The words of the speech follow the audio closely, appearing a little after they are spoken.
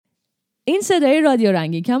این صدای رادیو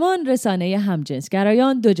رنگین کمان رسانه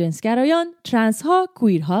همجنسگرایان، دوجنسگرایان، ترنس ها،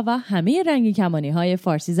 کویرها و همه رنگین کمانی های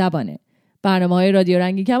فارسی زبانه. برنامه‌های رادیو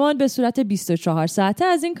رنگین کمان به صورت 24 ساعته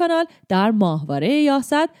از این کانال در ماهواره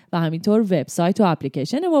یاست و همینطور وبسایت و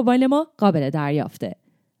اپلیکیشن موبایل ما قابل دریافته.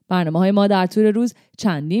 برنامه‌های ما در طول روز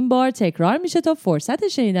چندین بار تکرار میشه تا فرصت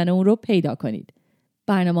شنیدن اون رو پیدا کنید.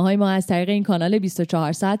 برنامه‌های ما از طریق این کانال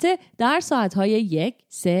 24 ساعته در ساعت‌های 1،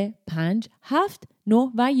 3، 5، 7،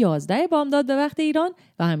 9 و 11 بامداد به وقت ایران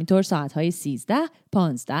و همینطور ساعت‌های 13،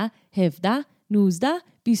 15، 17، 19،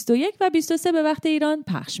 21 و 23 به وقت ایران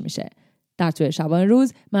پخش میشه. در طول شبان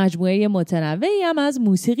روز مجموعه متنوعی هم از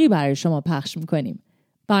موسیقی برای شما پخش میکنیم.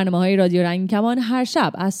 برنامه‌های رادیو رنگین کمان هر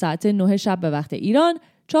شب از ساعت 9 شب به وقت ایران،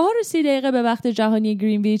 4:30 به وقت جهانی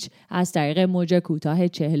گرینویچ از طریق موج کوتاه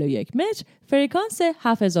 41 متر فرکانس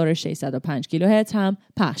 7605 کیلوهرتز هم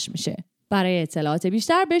پخش میشه. برای اطلاعات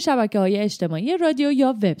بیشتر به شبکه‌های اجتماعی رادیو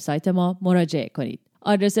یا وبسایت ما مراجعه کنید.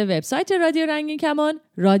 آدرس وبسایت رادیو رنگین کمان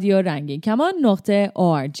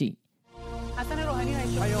radioranginkaman.org. حسن روحانی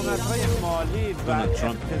پیامدهای مالی و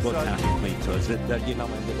ترامپ با تحریم‌های تازه درگیر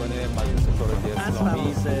نمایندگان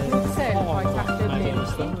مجلس شورای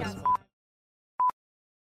اسلامی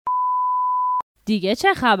دیگه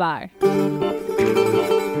چه خبر؟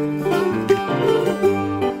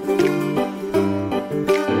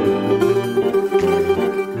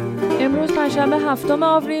 امروز پنجشنبه 7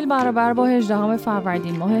 آوریل برابر با 18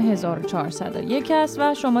 فروردین ماه 1401 است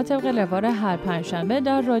و شما طبق روال هر پنجشنبه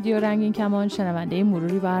در رادیو رنگین کمان شنونده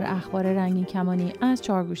مروری بر اخبار رنگین کمانی از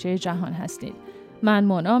 4 گوشه جهان هستید. من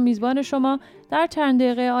مونا میزبان شما در چند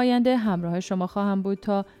دقیقه آینده همراه شما خواهم بود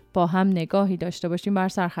تا با هم نگاهی داشته باشیم بر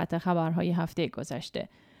سرخط خبرهای هفته گذشته.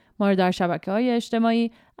 ما رو در شبکه‌های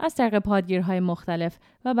اجتماعی از طریق پادگیرهای مختلف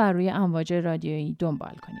و بر روی امواج رادیویی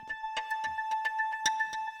دنبال کنید.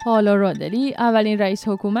 پائولو راندلی اولین رئیس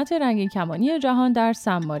حکومت رنگین کمانی جهان در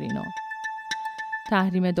سن مارینو.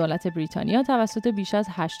 تحریم دولت بریتانیا توسط بیش از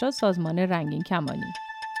 80 سازمان رنگین کمانی.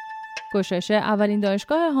 گشایش اولین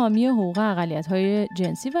دانشگاه حامی حقوق اقلیت‌های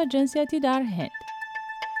جنسی و جنسیتی در هند.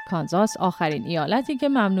 کانزاس آخرین ایالتی که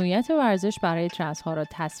ممنوعیت ورزش برای ترنس‌ها را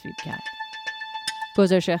تصویب کرد.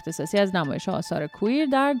 گزارش اختصاصی از نمایش آثار کویر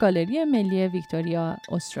در گالری ملی ویکتوریا،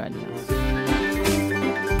 استرالیا.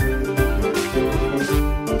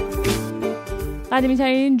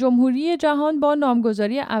 قدیمی‌ترین جمهوری جهان با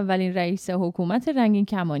نامگذاری اولین رئیس حکومت رنگین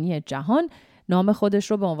کمانی جهان نام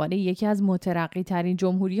خودش را به عنوان یکی از مترقی‌ترین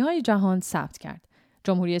جمهوری‌های جهان ثبت کرد.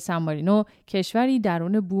 جمهوری سن مارینو کشوری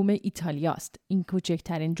درون بوم ایتالیا است. این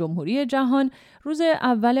کوچکترین جمهوری جهان روز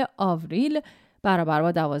اول آوریل برابر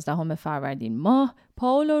با 12 فروردین ماه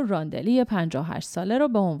پائولو راندلی 58 ساله را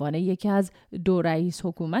به عنوان یکی از 2 رئیس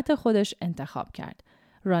حکومت خودش انتخاب کرد.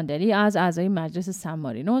 راندلی از اعضای مجلس سن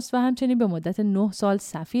مارینو است و همچنین به مدت 9 سال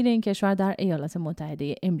سفیر این کشور در ایالات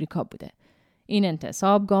متحده امریکا بوده. این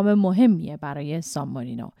انتصاب گام مهمیه برای سان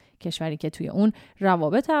مارینو، کشوری که توی اون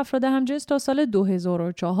روابط افراد همجنس تا سال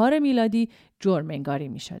 2004 میلادی جرم‌انگاری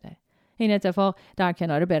می‌شده. این اتفاق در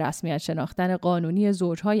کنار به رسمیت شناختن قانونی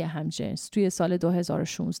زوجهای همجنس توی سال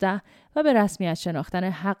 2016 و به رسمیت شناختن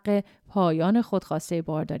حق پایان خودخواسته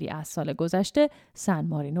بارداری از سال گذشته، سن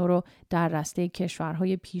مارینو رو در رسته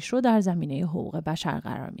کشورهای پیشرو در زمینه حقوق بشر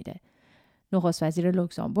قرار میده. نخست وزیر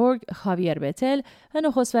لوکزامبورگ خاویر بتل و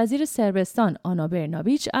نخست وزیر صربستان آنا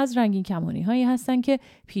برنابیچ از رنگین کمانی هایی هستند که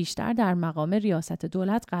پیشتر در مقام ریاست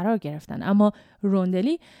دولت قرار گرفتن، اما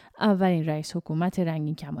راندلی اولین رئیس حکومت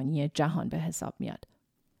رنگین کمانی جهان به حساب میاد.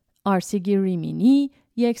 آرسیگی ریمینی،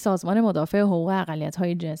 یک سازمان مدافع حقوق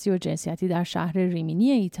اقلیت‌های جنسی و جنسیتی در شهر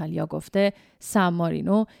ریمینی ایتالیا گفته سن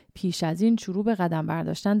مارینو پیش از این شروع به قدم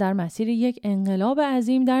برداشتن در مسیر یک انقلاب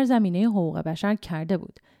عظیم در زمینه حقوق بشر کرده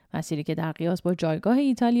بود. مسیری که در قیاس با جایگاه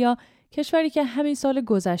ایتالیا، کشوری که همین سال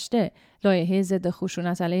گذشته لایحه ضد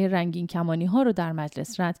خشونت علیه رنگین کمانی ها رو در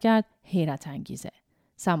مجلس رد کرد، حیرت انگیزه.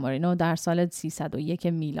 سن مارینو در سال 301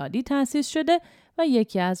 میلادی تأسیس شده و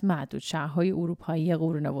یکی از معدود شهرهای اروپایی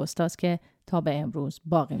قرون وسطی است که تا به امروز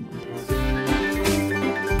باقی مونده.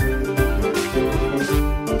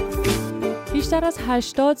 بیشتر از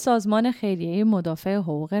 80 سازمان خیریه مدافع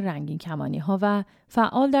حقوق رنگین کمانی ها و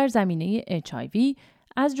فعال در زمینه HIV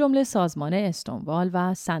از جمله سازمان استونوال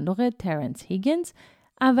و صندوق ترنس هیگینز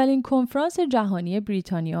اولین کنفرانس جهانی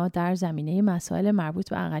بریتانیا در زمینه مسائل مربوط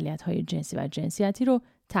به اقلیت‌های جنسی و جنسیتی رو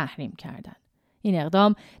تحریم کردند. این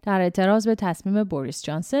اقدام در اعتراض به تصمیم بوریس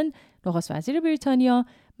جانسون، نخست وزیر بریتانیا،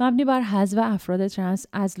 مبنی بر حذف افراد ترنس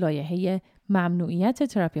از لایحه ممنوعیت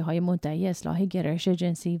تراپی‌های مدعی اصلاح گرایش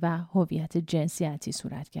جنسی و هویت جنسیتی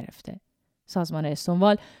صورت گرفته. سازمان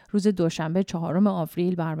استونوال روز دوشنبه 4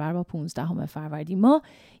 آوریل برابر با 15 فروردین ماه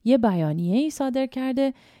یه بیانیه‌ای صادر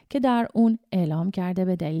کرده که در اون اعلام کرده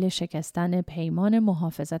به دلیل شکستن پیمان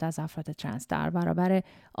محافظت از افراد ترنس در برابر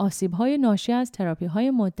آسیب‌های ناشی از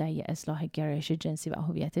تراپی‌های مدعی اصلاح گرایش جنسی و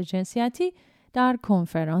هویت جنسیتی در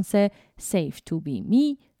کنفرانس Safe to be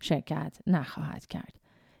Me شرکت نخواهد کرد.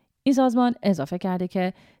 این سازمان اضافه کرده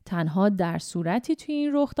که تنها در صورتی توی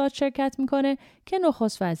این رخداد شرکت میکنه که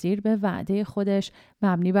نخست وزیر به وعده خودش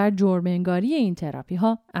مبنی بر جرم‌انگاری این تراپی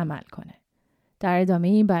ها عمل کنه. در ادامه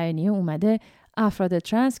این بیانیه اومده افراد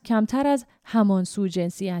ترنس کمتر از همانسو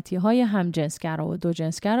جنسیتی های همجنسگرا و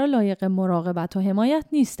دوجنسگرا لایق مراقبت و حمایت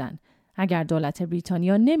نیستن. اگر دولت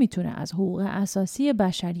بریتانیا نمیتونه از حقوق اساسی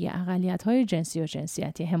بشری اقلیت‌های جنسی و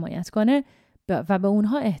جنسیتی حمایت کنه و به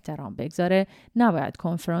اونها احترام بگذاره، نباید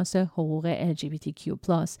کنفرانس حقوق LGBTQ+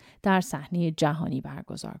 در صحنه جهانی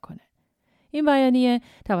برگزار کنه. این بیانیه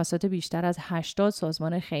توسط بیشتر از 80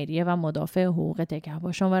 سازمان خیریه و مدافع حقوق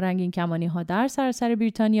دگرباشان و رنگین کمانی ها در سراسر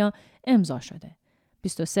بریتانیا امضا شده.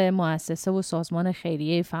 23 مؤسسه و سازمان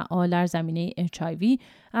خیریه فعال در زمینه HIV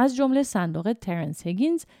از جمله صندوق ترنس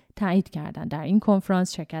هگینز تایید کردند در این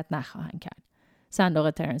کنفرانس شرکت نخواهند کرد. صندوق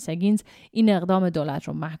ترنس هگینز این اقدام دولت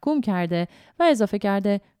رو محکوم کرده و اضافه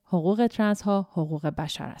کرده حقوق ترنس ها حقوق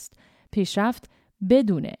بشر است. پیشرفت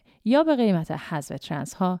بدون یا به قیمت حذف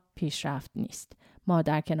ترنس ها پیشرفت نیست. ما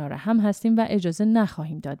در کنار هم هستیم و اجازه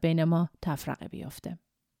نخواهیم داد بین ما تفرقه بیفته.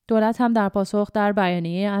 دولت هم در پاسخ در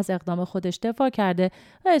بیانیه از اقدام خودش دفاع کرده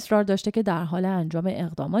و اصرار داشته که در حال انجام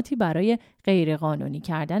اقداماتی برای غیرقانونی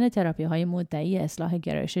کردن تراپی های مدعی اصلاح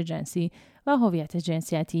گرایش جنسی و هویت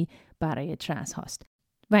جنسیتی برای ترنس هاست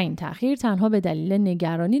و این تأخیر تنها به دلیل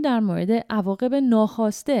نگرانی در مورد عواقب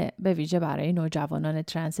ناخواسته به ویژه برای نوجوانان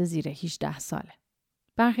ترنس زیر 18 ساله.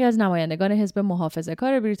 برخی از نمایندگان حزب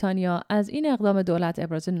محافظه‌کار بریتانیا از این اقدام دولت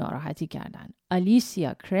ابراز ناراحتی کردند.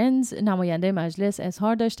 آلیسیا کرنز نماینده مجلس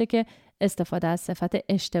اظهار داشته که استفاده از صفت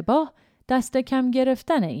اشتباه دست کم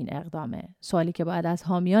گرفتن این اقدامه. سوالی که باید از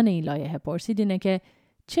حامیان این لایحه پرسید اینه که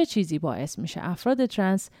چه چیزی باعث میشه افراد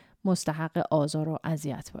ترنس مستحق آزار و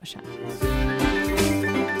اذیت باشند.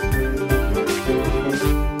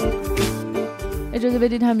 اجازه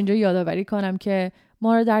بدید همینجا یادآوری کنم که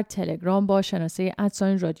ما را در تلگرام با شناسه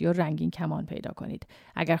 @رادیو رنگین کمان پیدا کنید.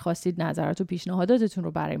 اگر خواستید نظرات و پیشنهاداتتون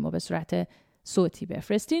رو برای ما به صورت صوتی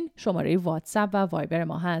بفرستین، شماره واتساپ و وایبر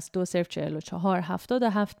ما هست 2044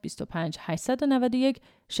 77 25 891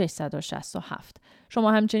 667.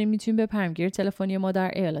 شما همچنین میتونید به پیامگیر تلفنی ما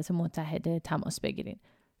در ایالات متحده تماس بگیرید.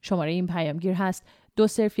 شماره این پیامگیر هست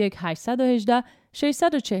 201 818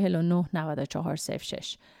 649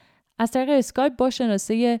 9406. از طریق اسکایپ با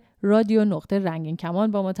شناسه رادیو نقطه رنگین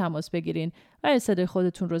کمان با ما تماس بگیرین و صدای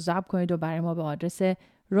خودتون رو ضبط کنید و برای ما به آدرس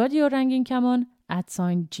رادیو رنگین کمان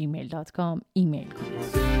 @gmail.com ایمیل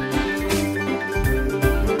کنید.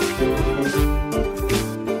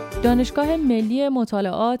 دانشگاه ملی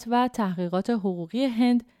مطالعات و تحقیقات حقوقی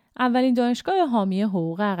هند اولین دانشگاه حامی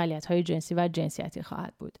حقوق اقلیت‌های جنسی و جنسیتی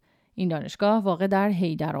خواهد بود. این دانشگاه واقع در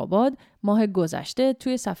حیدرآباد ماه گذشته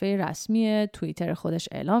توی صفحه رسمی توییتر خودش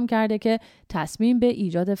اعلام کرده که تصمیم به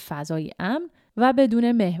ایجاد فضایی امن و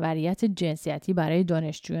بدون محوریت جنسیتی برای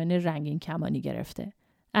دانشجویان رنگین کمانی گرفته.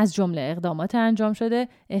 از جمله اقدامات انجام شده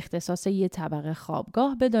اختصاص یک طبقه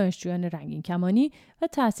خوابگاه به دانشجویان رنگین کمانی و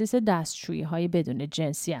تأسیس دستشویی‌های بدون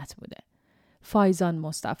جنسیت بوده. فایزان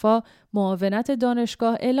مصطفی معاونت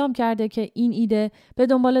دانشگاه اعلام کرده که این ایده به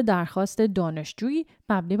دنبال درخواست دانشجویی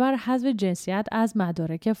مبنی بر حذف جنسیت از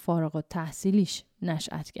مدارک فارغ التحصیلیش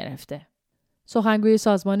نشأت گرفته. سخنگوی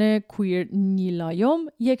سازمان کویر نیلایوم،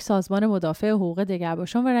 یک سازمان مدافع حقوق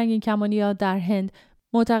دگرباشان و رنگین کمانی‌ها در هند،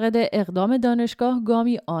 معتقد اقدام دانشگاه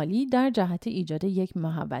گامی عالی در جهت ایجاد یک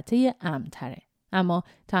محوطه امن‌تره. اما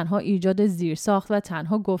تنها ایجاد زیرساخت و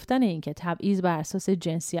تنها گفتن اینکه تبعیض بر اساس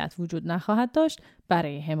جنسیت وجود نخواهد داشت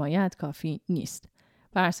برای حمایت کافی نیست.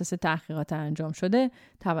 بر اساس تحقیقات انجام شده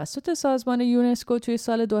توسط سازمان یونسکو توی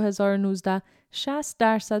سال 2019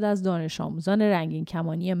 60% از دانش آموزان رنگین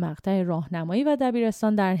کمانی مقطع راهنمایی و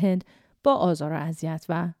دبیرستان در هند با آزار و اذیت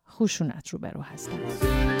و خشونت روبرو هستند.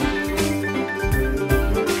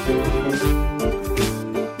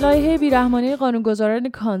 لایحه بیرحمانه قانونگذاران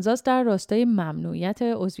کانزاس در راستای ممنوعیت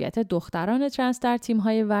عضویت دختران ترنس در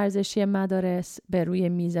تیم‌های ورزشی مدارس به روی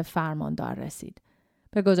میز فرماندار رسید.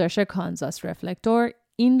 به گزارش کانزاس رفلکتور،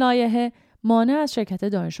 این لایحه مانع از شرکت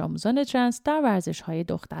دانش آموزان ترنس در ورزش‌های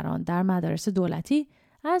دختران در مدارس دولتی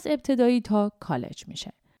از ابتدایی تا کالج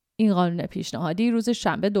میشه. این قانون پیشنهادی روز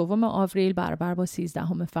شنبه 2 آوریل برابر با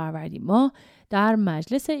 13 فروردین ماه در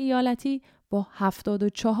مجلس ایالتی با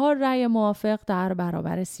 74 رأی موافق در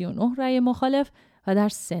برابر 39 رأی مخالف و در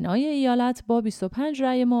سنای ایالت با 25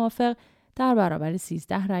 رأی موافق در برابر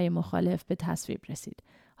 13 رأی مخالف به تصویب رسید.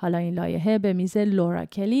 حالا این لایحه به میز لورا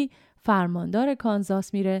کلی فرماندار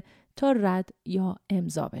کانزاس میره تا رد یا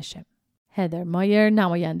امضا بشه. هدر مایر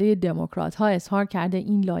نماینده دموکرات‌ها اظهار کرده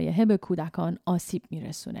این لایحه به کودکان آسیب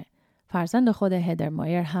میرسونه. فرزند خود هدر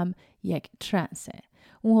مایر هم یک ترنسه.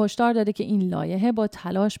 اون هشدار داده که این لایحه با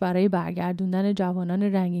تلاش برای برگردوندن جوانان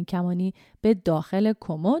رنگین کمانی به داخل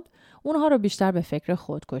کمد اونها رو بیشتر به فکر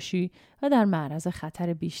خودکشی و در معرض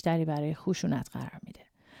خطر بیشتری برای خشونت قرار میده.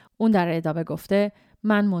 اون در ادامه گفته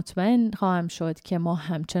من مطمئن خواهم شد که ما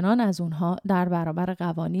همچنان از اونها در برابر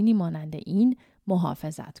قوانینی مانند این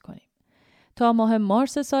محافظت کنیم. تا ماه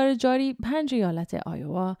مارس سال جاری 5 ایالت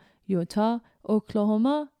آیووا، یوتا،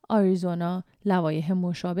 اوکلاهوما، آریزونا لوایح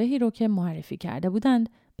مشابهی رو که معرفی کرده بودند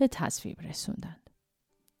به تصویب رسوندند.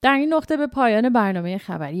 در این نقطه به پایان برنامه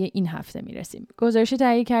خبری این هفته میرسیم. گزارشی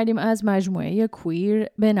تهیه کردیم از مجموعه کویر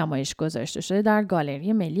به نمایش گذاشته شده در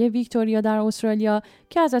گالری ملی ویکتوریا در استرالیا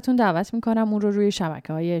که ازتون دعوت میکنم اون رو روی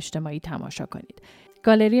شبکه‌های اجتماعی تماشا کنید.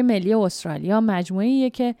 گالری ملی استرالیا مجموعه‌ایه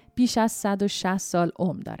که بیش از 160 سال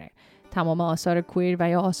عمر داره. تمام آثار کویر و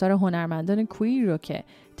یا آثار هنرمندان کویر رو که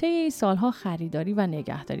طی این سالها خریداری و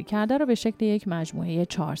نگهداری کرده رو به شکل یک مجموعه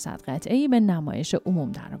 400 قطعه‌ای به نمایش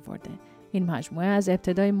عموم درآورده. این مجموعه از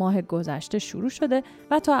ابتدای ماه گذشته شروع شده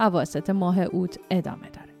و تا اواسط ماه اوت ادامه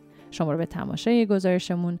داره. شما رو به تماشای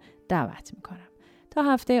گزارشمون دعوت میکنم. تا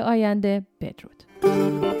هفته آینده بدرود.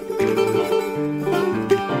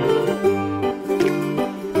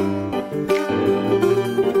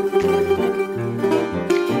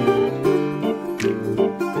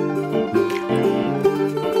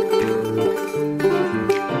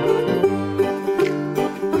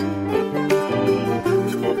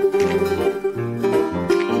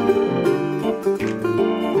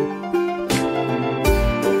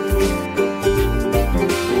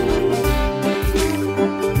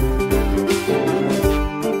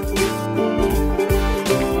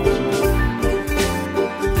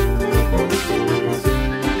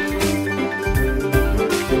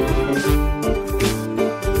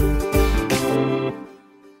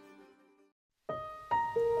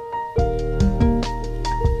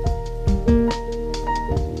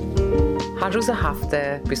 روز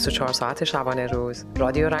هفته 24 ساعت شبانه روز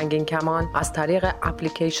رادیو رنگین کمان از طریق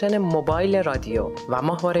اپلیکیشن موبایل رادیو و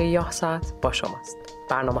ماهواره یاهصد با شماست.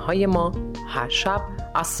 برنامه‌های ما هر شب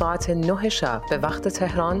از ساعت 9 شب به وقت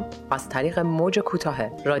تهران از طریق موج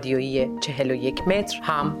کوتاه رادیویی 41 متر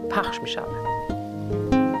هم پخش می‌شود.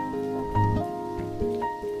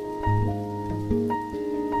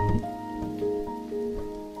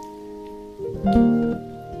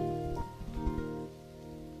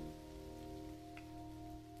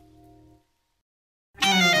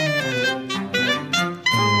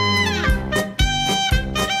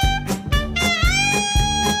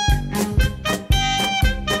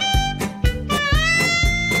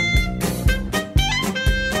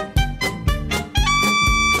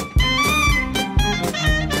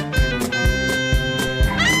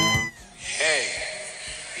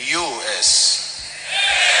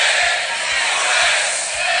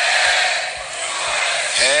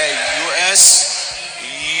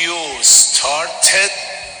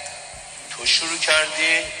 تو شروع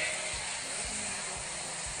کردی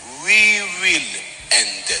we will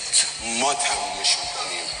end it ما تمومش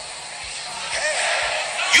میکنیم.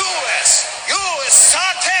 US you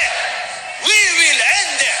started we will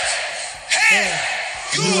end it. Hey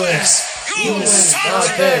US you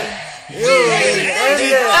started we will end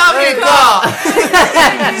it. آمریکا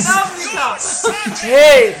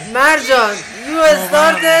hey مرجان you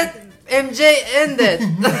started MJ ended.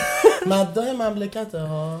 مدای مملکته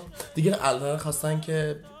ها دیگه الان خواستن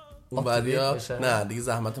که اون بعدیا نه دیگه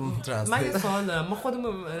زحمتمون ترنسلیت. من یه سوال دارم، ما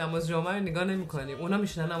خودمون نماز جمعه رو نگاه نمی‌کنیم، اونا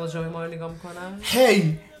میشینن نماز جمعه ما رو نگاه میکنن؟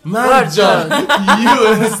 هی مرجان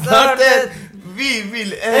you started we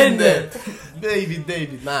will end it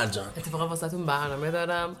دیوید مرجان. اتفاقا واسهتون برنامه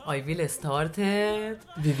دارم I will started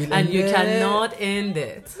and you cannot end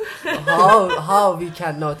it. how we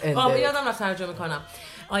cannot end it. یادم رفت ترجمه کنم.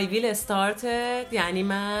 I will started یعنی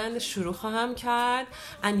من شروع خواهم کرد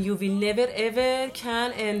and you will never ever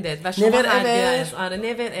can end it و شما هرگز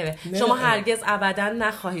never ever شما هرگز ابدا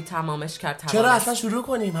نخواهید تمامش کرد. چرا اصلا شروع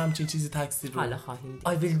کنیم همچین چیزی تکثیر رو؟ حالا خواهیم I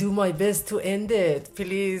will do my best to end it.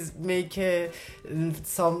 Please make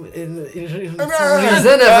some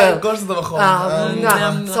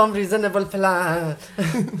reasonable plan.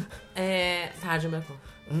 ترجمه کن.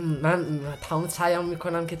 من تمام سعیم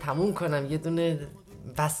میکنم که تموم کنم. یه دونه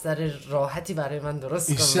بستر راحتی برای من درست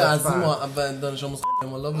کن. ایشه از این اول دانش آموز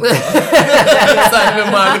مولا بود. سعی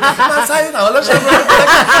معلم من سعی حالا شب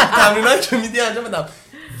تمرینایی که میدی انجام بدم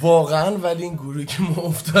واقعا. ولی این گروهی که ما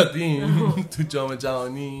افتادیم تو جام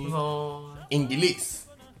جهانی انگلیس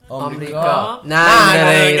آمریکا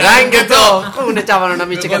نه رنگ تو خون جوانانا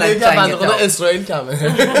میچکنن جنگ تو اسرائیل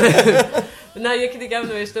کمه. نه یکی دیگه هم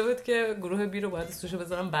نوشته بود که گروه بی رو باید استوشو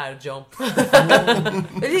بذارم برجام.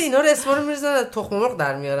 ولی اینا رو اسما رو میذارن تخم مرغ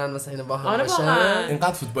در میارن مثلا اینا با هم باشن.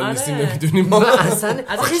 اینقدر فوتبال نیستیم نمیدونیم ما اصلا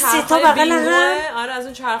آخه سه تا بغل هم. آره از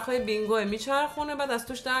اون چرخای بینگو میچرخونه بعد از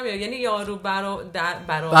توش در میاد، یعنی یارو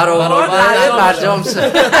برجام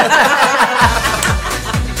شه.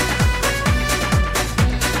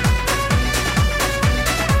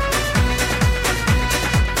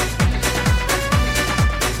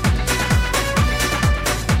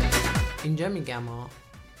 اینجا میگم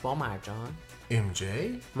با مرجان MJ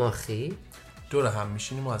ماخی دور هم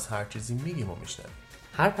میشینیم و از هر چیزی میگیم و میشنویم.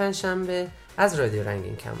 هر پنجشنبه از رادیو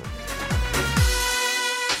رنگین کمان.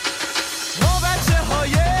 ما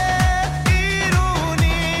بچه‌های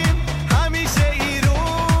ایرونیم، همیشه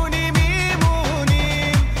ایرونی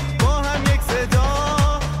میمونیم، با هم یک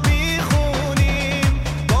صدا میخونیم،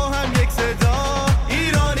 با هم یک صدا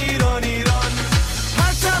ایران ایران ایران.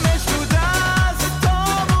 پرچمش تو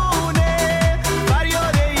دستامونه،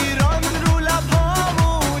 فریاد ایران رو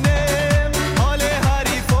لبامونه، حال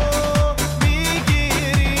حریفو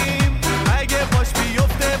میگیریم، اگه پاش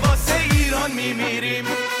بیفته واسه ایران میمیریم.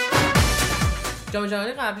 جام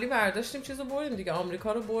جهانی قبلی برداشتیم چیزو بردیم دیگه،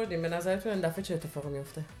 آمریکا رو بردیم. به نظرتون این دفعه چه اتفاقی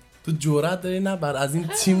میفته؟ تو جرأت داری نبر از این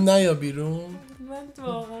تیم نیا بیرون؟ من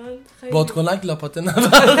واقعا خیلی بادکنک لاپاته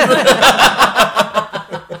نبر.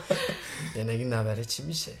 یعنی اگه نبره چی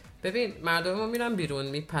میشه؟ ببین مردم ما میرن بیرون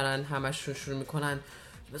میپرن، همشون شروع میکنن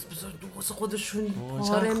بس واسه خودشون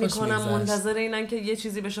پاره میکنن، منتظر اینن که یه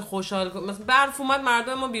چیزی بشه خوشحال کنه. مثلا برف اومد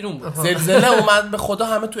مردم ما بیرون بود، زلزله اومد به خدا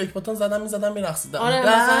همه تو اکباتان زدن میزدن میرقصیدن. آره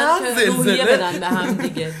مثلا که روحیه بدن به هم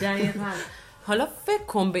دیگه. دقیقاً. حالا فکر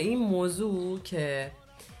کن به این موضوع که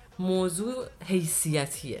موضوع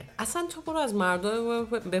حیثیتیه. اصلا تو برو از مردم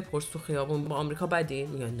بپرس تو خیابون با آمریکا بدین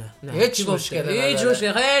میگن نه هیچ مشکلی هیچ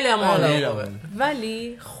مشکلی خیلی عالیه.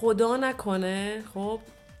 ولی خدا نکنه خب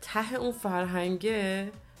ته اون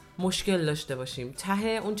فرهنگه مشکل داشته باشیم، ته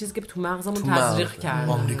اون چیزی که تو مغزمون تزریق کرد.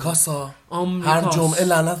 آمریکاسا هر جمعه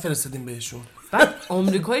لعنت فرستادیم بهشون. بعد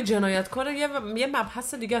آمریکای جنایتکار یه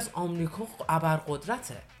مبحث دیگه از آمریکا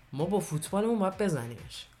ابرقدرته، ما با فوتبالمون باید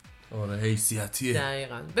بزنیمش. آره حیثیتیه.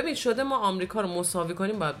 دقیقاً. ببین شده ما آمریکا رو مساوی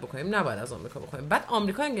کنیم باید بکنیم، نباید از آمریکا بکنیم. بعد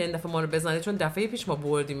آمریکا اگه این دفعه ما رو بزنه، چون دفعه پیش ما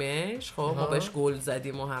بردیمش، خب ما بهش گل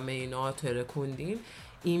زدیم و همه اینا ترکوندیم،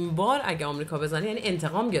 این بار اگه آمریکا بزنه یعنی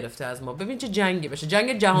انتقام گرفته از ما. ببین چه جنگی بشه،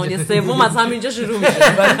 جنگ جهانی سوم از همینجا شروع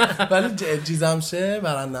میشه. ولی چیزام شه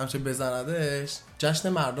برندم شه بزندش، جشن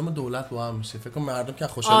مردم دولت با هم میشه. فکر کنم مردم که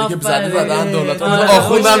خوشحالی که زدن دولت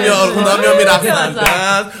آخوندم یا آخوندم یا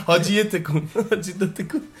میرفتن حاجی تکون، حاجی دو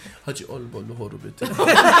تکون، حاجی اول بولو هورو بده.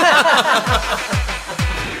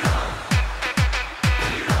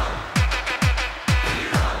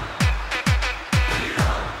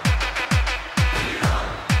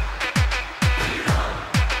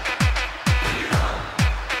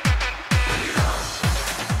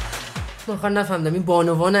 من نفهمیدم این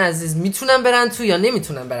بانوان عزیز میتونن برن تو یا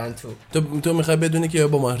نمیتونن برن تو؟ تو میخوای بدونی که یا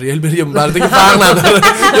با ماریل بری یا برده که فرق نداره،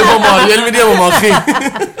 یا با ماریل میری یا با ماخی.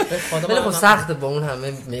 ولی خب سخته با اون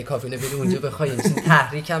همه میکاپ اینو بری اونجا بخوای این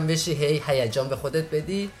تحریک هم بشی، هی هیجان به خودت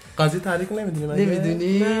بدی. قضیه تحریک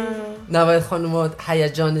نمیدونی؟ نباید خانوما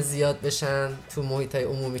هیجان زیاد بشن تو محیطای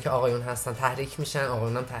عمومی که آقایون هستن، تحریک میشن،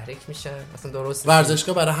 آقایون هم تحریک میشن. اصلا درست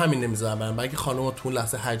ورزشگاه برای همین نمیذارن برن، بلکه خانوما تو اون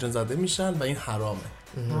لحظه هیجان زده میشن و این حرامه.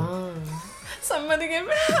 somebody give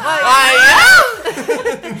me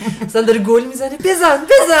مثلا داری گل میزنی بزن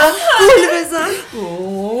گل بزن.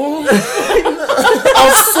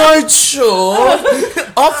 آفساید شد،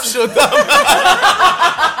 آف شدم.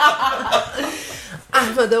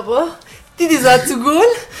 احمد آقا دیدی زد تو گل،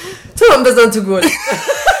 تو هم بزن تو گل.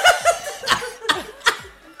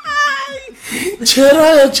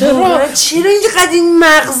 چرا اینقدر این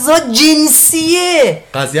مغزا جنسیه؟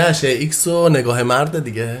 قضیه اشعه ایکس و نگاه مرد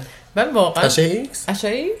دیگه. من واقعا اشعه ایکس؟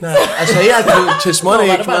 اشعه؟ نه اشعه از چشمان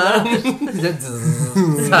یک مرد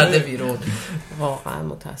زده بیرون. واقعا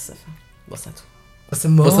متاسفم واسه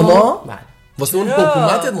ما؟ بله. واسه اون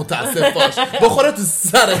حکومتت متاسف باش، بخوره تو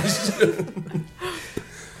سرش.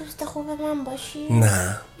 دوست خوب من باشی؟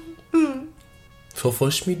 نه تو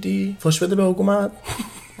فوش میدی؟ فوش بده به حکومت.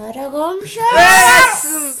 برو گم شو.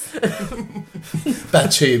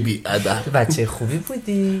 بچه بی ادب. بچه خوبی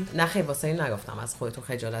بودی. نه خیلی واسه این نگفتم از خودتون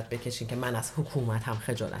خجالت بکشین که من از حکومت هم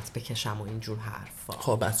خجالت بکشم و اینجور حرفا.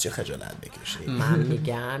 خب بچه خجالت بکشی. من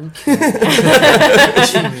میگم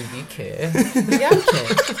چی میگی که؟ میگم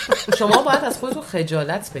که شما باید از خودتون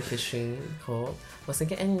خجالت بکشین. خب واسه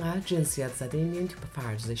اینکه انقدر جنسیت زده این تو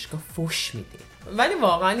ورزشگاه فوش میدین. ولی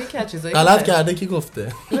واقعا یکی از چیزایی غلط کرده کی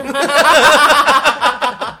گفته؟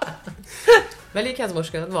 ولی یکی از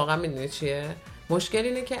مشکلات واقعا میدونی چیه؟ مشکل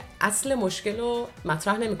اینه که اصل مشکل رو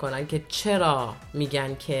مطرح نمیکنن که چرا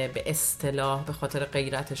میگن که به اصطلاح به خاطر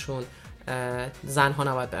غیرتشون زنها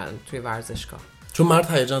نباید برن توی ورزشگاه. چون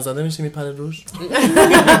مرد هیجان زده میشه میپره روش.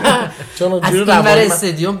 چون از این برای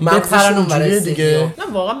استادیوم بپرن اون برای استادیوم.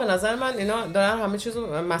 نه واقعا به نظر من اینا دارن همه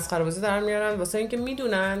چیزو مسخره بازی دارن میارن واسه اینکه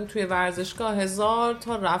میدونن توی ورزشگاه 1000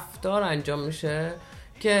 تا رفتار انجام میشه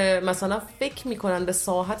که مثلا فکر میکنن به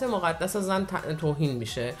ساحت مقدس زن توهین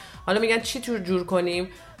میشه. حالا میگن چی جور کنیم؟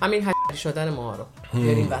 همین حدی شدن ما رو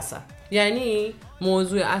بیاریم وسط. یعنی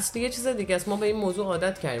موضوع اصلی یه چیز دیگه است. ما به این موضوع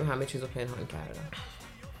عادت کردیم همه چیزو پنهان کردن.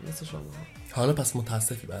 مثل شما. حالا پس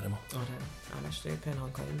متاسفی برای ما. آره همش توی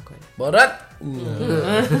پنهان کاری میکنیم. بارد.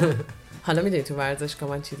 حالا میدونی تو ورزشگاه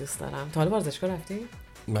من چی دوست دارم؟ تا حالا ورزشگاه رفتی؟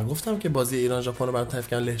 من گفتم که بازی ایران ژاپن رو برام تعریف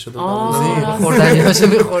کردن له شده بود. خوردنیاشو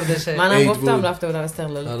می‌خوردشه. منم گفتم رفته بودم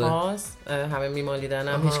استقلال پاس همه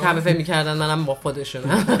میمالیدنم. هیچ همه فکر می‌کردن منم با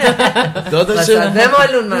خودشونم. داداشم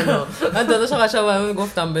بمالون منو. من داداشم قشنگ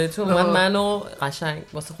گفتم بهتون منو قشنگ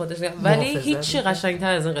واسه خودش ولی هیچی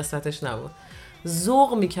قشنگ‌تر از این قصتش نبود.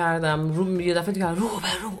 ذوق می‌کردم رو یه دفعه دیگه رو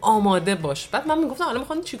به رو آماده باش. بعد من میگفتم حالا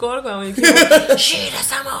می‌خوام چیکار کنم؟ یکی شیر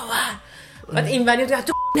سماور. بعد این ولی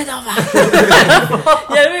تو نداور.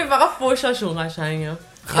 یعنی فقط فوشاشون قشنگه.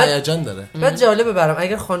 هیجان داره. بعد جالبه برام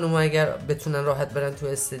اگر خانوما اگر بتونن راحت برن تو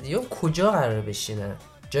استادیوم کجا قرار بشینن؟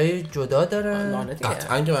 جای جدا دارن؟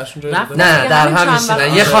 قطعاً که براشون جای جدا. نه در هم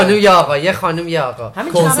میشینن. یه خانم یا آقا، یه خانم یا آقا.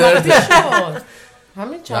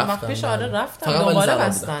 همین چند وقت پیش آره رفتن دوباره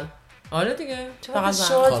بستن. آره دیگه فقط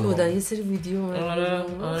شاد بودن. یه سری ویدیو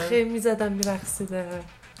خیلی میزدن میرقصیدن.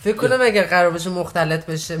 فکر کنم اگر قرار بشه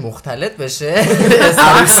مختلط بشه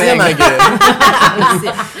عروسی مگه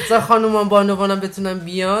مثلا خانومان بانوانم بتونن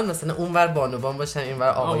بیان مثلا اونور بانوان باشن اینور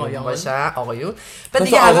آقایون باشن آقایون بعد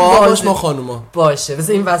دیگه آقا باش ما خانوما باشه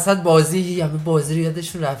مثلا این وسط بازی همه بازی رو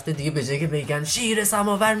یادشون رفته دیگه به جای که بگن شیر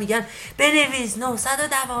سماور میگن بنویس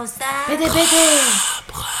 912 بده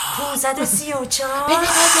 534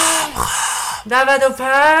 بده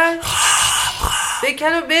 95 بکن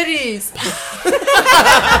و بریز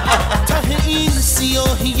ته این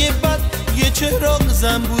سیاهی بد یه چراغ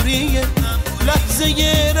زنبوریه لحظه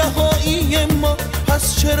رهایی ما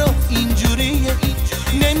پس چرا اینجوریه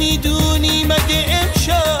نمیدونی مگه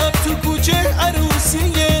امشب تو کوچه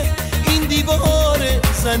عروسیه این دیوار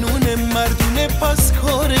زنون مردونه پس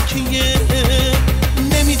کار کیه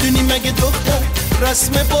نمیدونی مگه دختر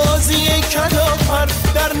رسم بازی کلافر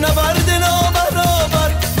در نبرد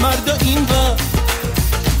نابرابر مردا این و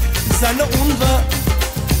زن اون و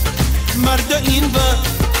مردا این و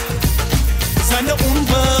زن اون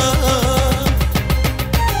و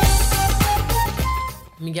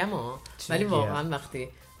میگم ولی واقعا وقتی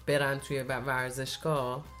برن توی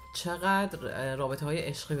ورزشگاه چقدر رابطه های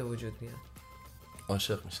عشقی به وجود میاد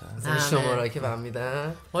عاشق میشن شماره که بهم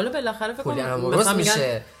میدن حالا بالاخره فکر کنم مثلا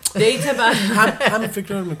میشه دیت همین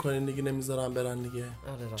فکر رو میکنین دیگه نمیذارن برن دیگه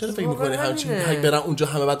چرا فکر میکنین همچین برن اونجا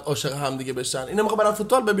همه بعد عاشق هم دیگه بشن اینا میخوان برن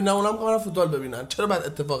فوتبال ببینن اونم میخوان برن فوتبال ببینن چرا بعد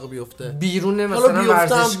اتفاقی بیفته بیرون مثلا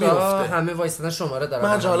ورزشگاه همه وایسادن شماره دارن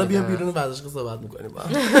من حالا بیا بیرون ورزشگاه صحبت میکنیم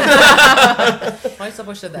وایسا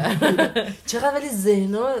پشت در چقدر ولی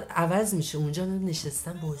ذهنا عوض میشه اونجا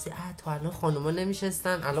نشستن بازی تا الان خانوما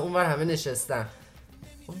نمیشستن الان اونور همه نشستن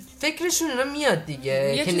فکرشون اینا میاد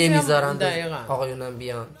دیگه که نمیذارن آقایونم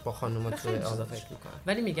بیان با خانوما تو فکر میکنن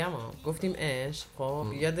ولی میگم گفتیم عشق خب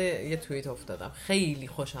یاد یه توییت افتادم خیلی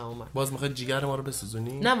خوشم اومد باز میخوای جیگر ما رو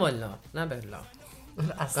بسوزونی نه والله نه بالله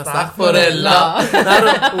استغفرالله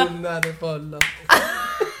نره بالا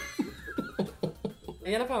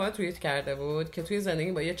یه نفر من توییت کرده بود که توی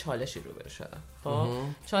زندگی با یه چالشی روبرو شدم خب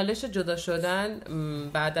چالش جدا شدن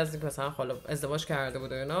بعد از این مثلا حالا ازدواج کرده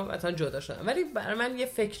بود و اینا مثلا جدا شدن ولی برای من یه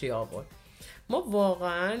فکری آورد ما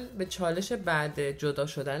واقعا به چالش بعد جدا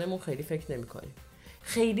شدنمون خیلی فکر نمی‌کنیم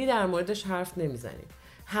خیلی در موردش حرف نمیزنیم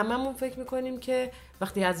هممون فکر می‌کنیم که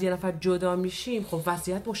وقتی از یه نفر جدا میشیم خب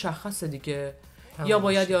وضعیت مشخصه دیگه یا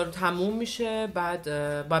باید یارو تموم میشه بعد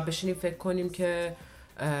بشینیم فکر کنیم که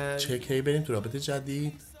چه کی بریم تو رابطه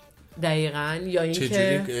جدید دقیقاً یا این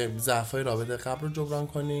چجوری ضعف‌های رابطه قبل رو جبران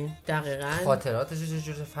کنیم دقیقاً خاطراتش رو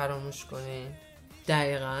چجوری فراموش کنیم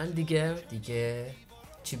دقیقاً. دیگه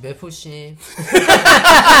چی بپوشیم؟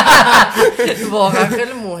 واقعا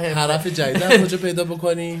خیلی مهمه. طرف جدید کجا پیدا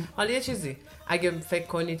بکنیم؟ حالا یه چیزی، اگه فکر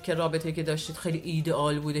کنید که رابطه‌ای که داشتید خیلی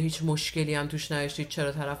ایدئال بوده، هیچ مشکلی هم توش نداشتید،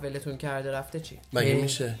 چرا طرف ولتون کرده رفته چی؟ مگه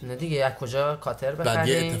میشه؟ نه دیگه، از کجا کاتر بخریم؟ بعد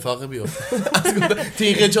یه اتفاقی بیفته.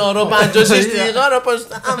 تیغ 4 و 5 و 6 تیغا رو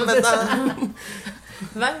پشت هم بزن.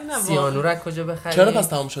 ولی نه، سیانور از کجا بخریم؟ چرا پس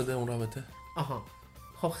تمام شده اون رابطه؟ آها،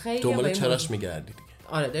 خب خیلی دنبال چراش میگردی دیگه.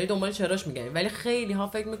 آره داری دنبال چراش میگردی، ولی خیلی ها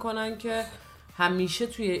فکر میکنن که همیشه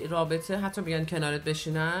توی رابطه حتی بیان کنارت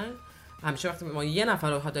بشینن، همیشه وقتی ما یه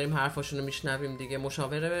نفر رو داریم حرفاشون رو میشنویم دیگه،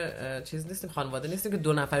 مشاور چیز نیستیم، خانواده نیستیم که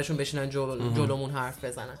 2 نفرشون بشینن جلومون حرف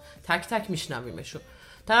بزنن، تک تک میشنویمشون.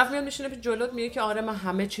 طرف میاد میشینه جلوت میگه که آره من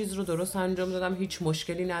همه چیز رو درست انجام دادم، هیچ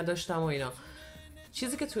مشکلی نداشتم و اینا.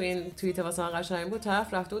 چیزی که تو این توییت واسه من قشنگ بود،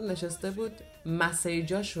 طرف رفته بود نشسته بود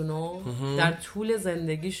مسیجاشونو در طول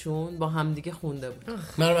زندگیشون با همدیگه خونده بود.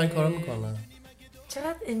 من کارا میکنم.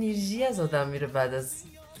 چقدر انرژی از آدم میره بعد از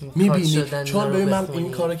میبینی، چون ببین من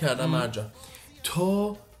این کارو کردم مرجان،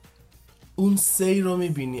 تو اون سیر رو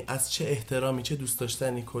میبینی از چه احترامی، چه دوست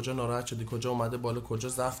داشتنی، کجا ناراحت شدی، کجا اومده بالا، کجا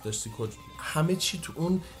ضعف داشتی، همه چی تو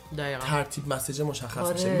اون ترتیب مسیج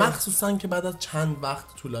مشخص میشه. مخصوصا که بعد از چند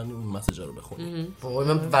وقت طولانی اون مسیجا رو بخونی.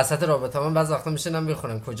 من وسط رابطه من بعضی وقتا میشینم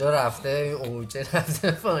میخونم کجا رفته اوجه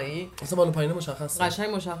رفته پایین، مثلا بالا پایین مشخصه،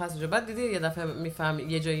 قشنگ مشخص میشه. بعد دیدی یه دفعه میفهمی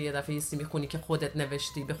یه جایی یه دفعه یه میخونی که خودت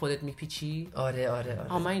نوشتی به خودت میپیچی. آره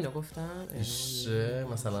من اینو گفتم.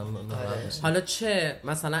 مثلا حالا چه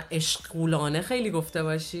مثلا عشقولانه خیلی گفته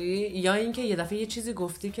باشی، یا اینکه یه دفعه یه چیزی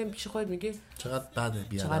گفتی که پیش خودت میگی چقدر بده،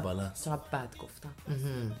 بیادبانه است، چقدر بد گفتم.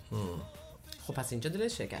 خب پس اینجا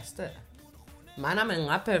دلش شکسته، منم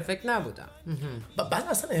انقدر پرفکت نبودم. بعد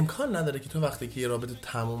اصلا امکان نداره که تو وقتی که یه رابطه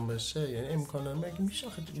تموم بشه، یعنی امکان نداره که میشه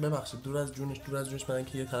ببخشید دور از جونش بدن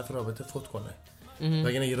که یه طرف رابطه فوت کنه.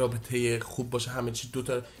 وگرنه یه رابطه خوب باشه همه چی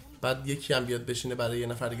دوتا، بعد یکی هم بیاد بشینه برای یه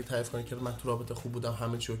نفر دیگه تعریف کنه که من تو رابطه خوب بودم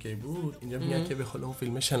همه چی اوکی بود. اینجا میگن که به خود اون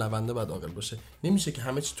فیلم شنونده بعد عاقل باشه. نمیشه که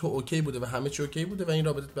همه چی تو اوکی بوده و همه چی اوکی بوده و این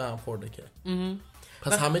رابطه به هم خورده که.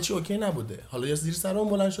 پس همه چی اوکی نبوده، حالا یا زیر سر اون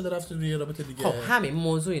بلند شده رفته روی رابطه دیگه. خب همین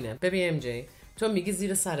موضوع اینه. ببین ام جی، تو میگی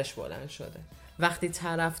زیر سرش بلند شده، وقتی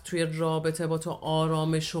طرف توی رابطه با تو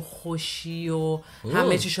آرامش و خوشی و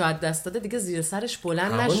همه چیشو از دست داده، دیگه زیر سرش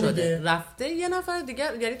بلند نشده، رفته یه نفر دیگه،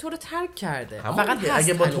 یعنی تو رو ترک کرده. فقط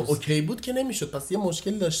اگه با تو اوکی بود که نمیشد، پس یه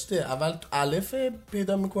مشکل داشته. اول تو الف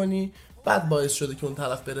پیدا میکنی، بعد باعث شده که اون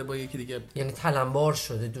طرف بره با یکی دیگه، یعنی تلمبار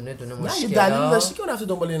شده دونه دونه مشکل. نه دلیل داشته که اون رفته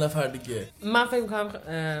دنبال یه نفر دیگه. من فکر می‌کنم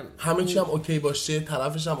همه چی هم اوکی باشه،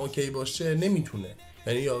 طرفش هم اوکی باشه، نمیتونه.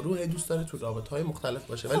 یعنی یارو دوست داره تو رابطه‌های مختلف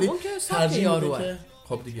باشه، ولی ترجیح یاروه.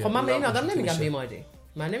 خب دیگه، خب من به این آدم نمیگم بیماری،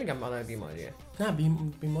 من نمیگم آدم بیماریه، نه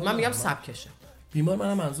بیمار، من میگم سبکشه. بیمار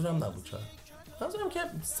منم منظورم نبود. چرا منظورم که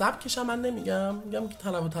سبکش من نمیگم، میگم که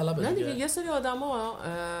طلب و طلبه. نه دیگه یه سری آدما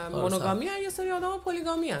مونوگامی هست، یه سری آدما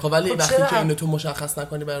پلیگامی هست. خب ولی وقتی که اینو تو مشخص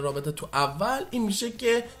نکنی برای رابطه تو اول، این میشه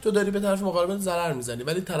که تو داری به طرف مقابل ضرر میزنی،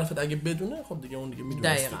 ولی طرفت اگه بدونه، خب دیگه اون دیگه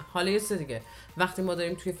میدونه. دقیقاً. حالا یه چیز دیگه، وقتی ما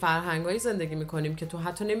داریم توی فرهنگایی زندگی میکنیم که تو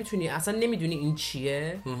حتی نمیتونی، اصلا نمیدونی این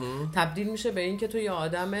چیه، تبدیل میشه به این که تو یه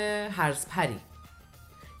آدم هرزپری.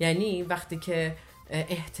 یعنی وقتی که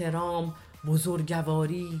احترام،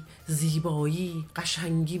 بزرگواری، زیبایی،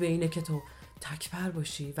 قشنگی به اینه که تو تکبر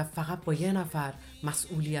باشی و فقط با یه نفر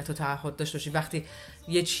مسئولیت و تعهد داشته باشی. وقتی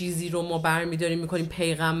یه چیزی رو ما برمی‌داریم میکنیم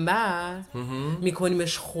پیغمبر،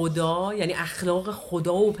 میکنیمش خدا، یعنی اخلاق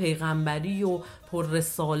خدا و پیغمبری و پر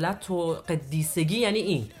رسالت و قدیسگی، یعنی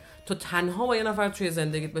این تو تنها با یه نفر توی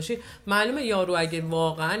زندگیت باشی، معلومه یارو اگه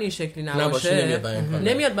واقعا این شکلی نباشه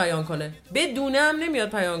نمیاد بیان کنه، بدونم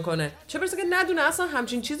نمیاد بیان کنه، چه برسه که ندونه اصلا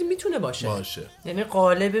همچین چیزی میتونه باشه. یعنی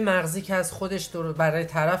قالب مغزی که از خودش برای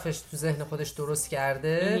طرفش تو ذهن خودش درست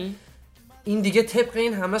کرده، این دیگه طبق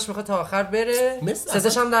این همش میخواد تا آخر بره،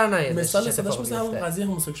 سزش هم در نیاد. مثال مثل همون قضیه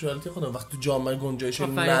هموسکسوالیتی خودم، وقتی تو جامعه گنجایش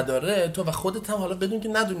نداره، تو و خودت هم حالا بدون که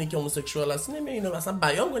ندونی که هموسکسوال هستی، نمیای اینو مثلا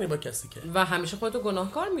بیان کنی با کسی که، و همیشه خودتو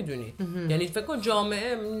گناهکار میدونی. یعنی فکر کن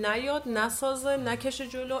جامعه نیاد، نسازه، نکشه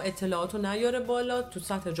جلو، اطلاعاتو نیاره بالا، تو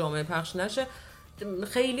سطح جامعه پخش نشه،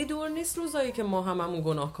 خیلی دور نیست روزایی که ما هممون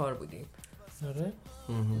گناهکار بودیم. آره.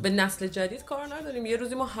 به نسل جدید کار نداریم، یه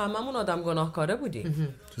روزی ما هممون آدم گناهکاره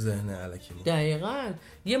بودیم. تو ذهن الکی بود. دقیقاً.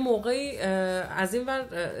 یه موقعی از این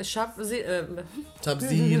ور شب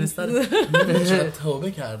زیر سر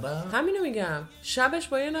توبه کردم. همینو میگم، شبش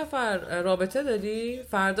با یه نفر رابطه داری،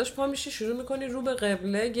 فرداش پا میشی شروع میکنی رو به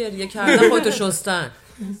قبله گریه کردن، خودتو شستن.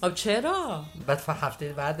 خب چرا؟ بعد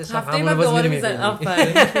هفته بعدش همون دوباره میزنی.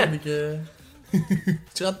 آفرین دیگه.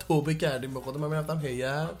 چقدر توبه کردیم به خودم. من میرفتم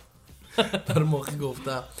هیئت، در موقع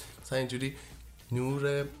گفتم مثلا اینجوری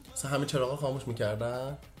نور مثلا همه چراغا خاموش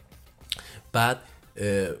میکردن، بعد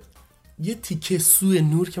یه تیکه سوی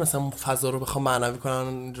نور که مثلا فضا رو بخوام معنوی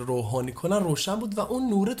کنن روحانی کنن روشن بود و اون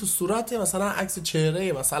نوره تو صورت مثلا عکس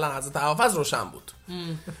چهره مثلا حضرت حافظ روشن بود.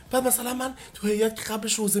 بعد مثلا من تو هیئت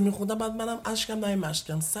قبلش روزه میخوندم، بعد منم اشکم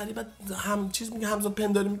نمیشکم سری، بعد هم چیز میگه همزاد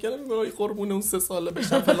پنداری میکردم وای قربون اون 3 ساله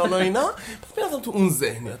بشم فلان و اینا. بعد میرفتم تو اون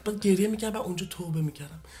ذهنیت، بعد گریه میکردم و اونجا توبه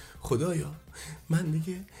میکردم خدایا من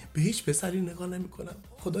دیگه به هیچ پسری نگاه نمیکنم،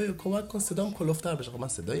 خدایا کمک کن صدام کلوفتر بشه. من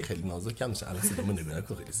صدای خیلی نازکم میشه، الان صدامو نگاه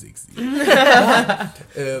نکن خیلی سکسی.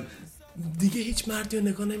 دیگه هیچ مردی رو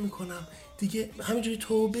نگاه نمیکنم دیگه، همینجوری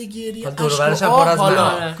توبه گریه دور و برش هم پر از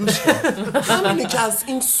حالا گوش کن. همینه که از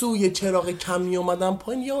این سوی چراغ کمی اومدم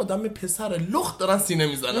پایین، یه آدم پسر لخت دارن سینه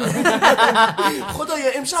میزنن.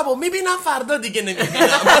 خدایا امشبو میبینم فردا دیگه نمیبینم.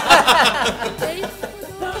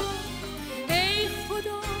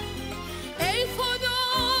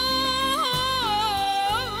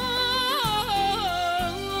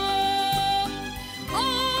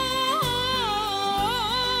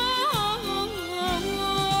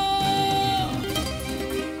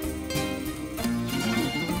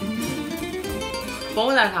 با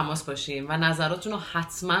ما در تماس باشیم و نظراتتون رو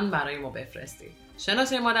حتما برای ما بفرستید.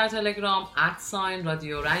 شناسه ما در تلگرام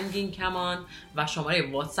 @رادیو رنگین کمان و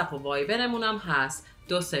شماره واتساپ و وایبرمون هم هست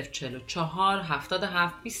 2044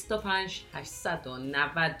 77 25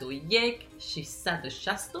 891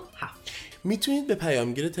 667. میتونید به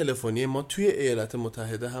پیامگیر تلفنی ما توی ایالات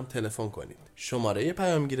متحده هم تلفن کنید. شماره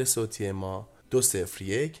پیامگیر صوتی ما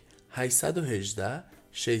 201 818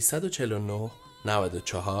 649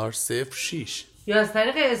 9406 یا از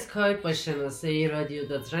طریق اسکایپ با شناسه رادیو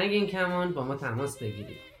رنگین کمان با ما تماس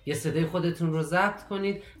بگیرید. یا صدای خودتون رو ضبط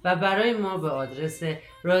کنید و برای ما به آدرس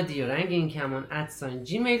رادیو رنگین کمان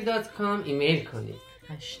 @gmail.com ایمیل کنید.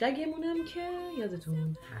 هشتگمون هم که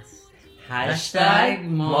یادتون هست، هشتگ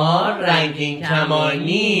ما رنگین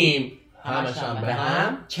کمانیم، همشم به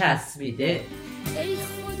هم چسبیده. ای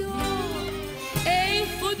خدا ای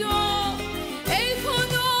خدا ای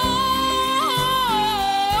خدا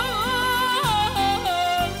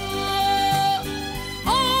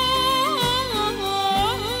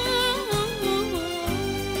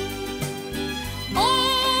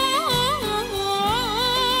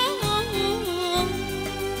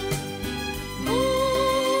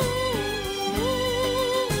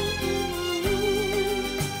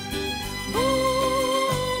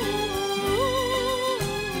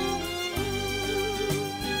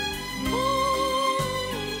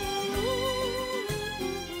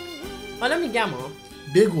حالا میگم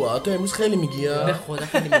بگو تو امروز خیلی میگی به خدا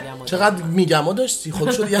خیلی میگم چقدر میگم داشتی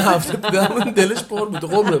خود شد یه هفته دیدم دلش پر بود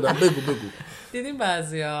قول دادم. بگو دیدیم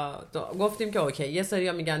بعضیا گفتیم که اوکی یه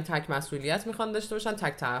سریا میگن تک مسئولیت میخوان داشته باشن،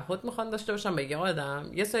 تک تعهد میخوان داشته باشن بگه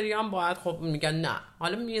آدم، یه سریا هم باید خب میگن نه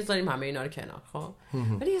حالا میذاریم همه اینا رو کنار خب،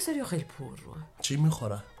 ولی یه سریا خیلی پر رو چی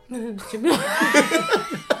میخورن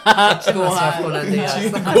چه مصرف کننده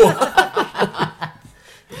هست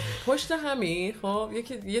پشت همین خب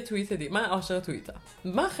یه توییت دی، من عاشق توییتم،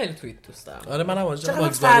 من خیلی توییت دوست دارم. آره منم عاشق چقدر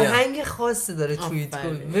باگزاریم. فرهنگ خاصی داره توییت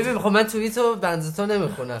کنه. ببین خب من توییتو بنزتو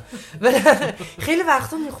نمیخونم ولی خیلی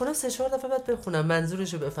وقتا میخونم 3-4 دفعه بعد بخونم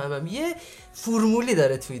منظورشو بفهمم. یه فرمولی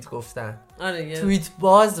داره توییت گفتن. آره توییت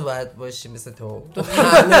باز باید باشی مثل تو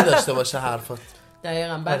معنی داشته باشه حرفات.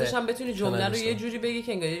 دقیقاً بعدش هم بتونی جمله رو یه جوری بگی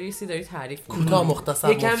که انگاری ریسی داری تعریف کنی. کوتاه مختصر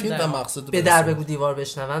مفید و مقصود به در بگو دیوار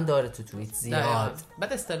بشنون داره تو توییت زیاد.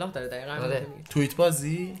 بعد اصطلاح داره دقیقاً. توییت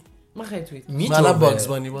بازی؟ من خیلی توییت منم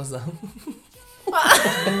باگزبانی بازم.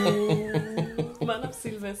 منم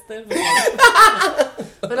سیلوستر.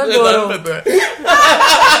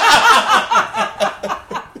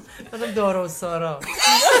 منم دارا و سارا.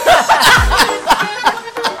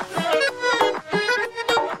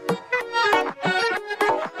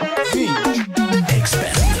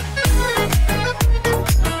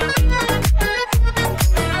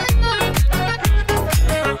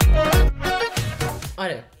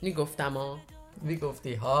 آره میگفتم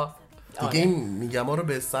میگفتی ها دیگه این میگم ها رو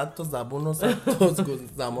به 100 تا زبون و 100 تا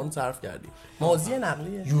زمان صرف کردی. ماضی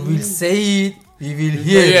نقلیه. You will say it, we will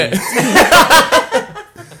hear it.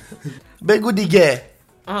 بگو دیگه.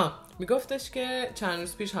 میگفتش که چند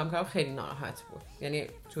روز پیش همکارم خیلی ناراحت بود، یعنی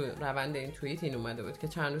تو روند این توییت این اومده بود که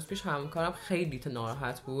چند روز پیش همکارم خیلی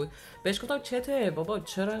ناراحت بود. بهش گفتم چته بابا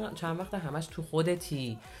چرا چند وقت همش تو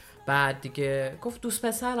خودتی؟ بعد دیگه گفت دوست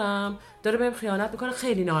پسرم داره بهم خیانت میکنه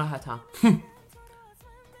خیلی ناراحتم.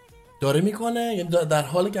 داره میکنه یعنی در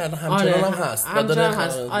حال که همچنان هم هست و داره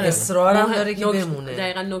اصرارم داره که بمونه.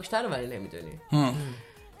 دقیقاً نکته رو ولی نمیدونی.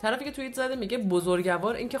 طرفی که توییت زده میگه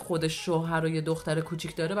بزرگوار این که خودش شوهر و یه دختر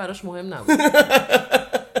کوچیک داره براش مهم نبود.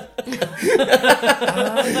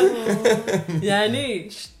 یعنی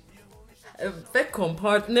فکر کن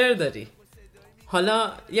پارتنر داری،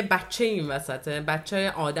 حالا یه بچه این وسطه،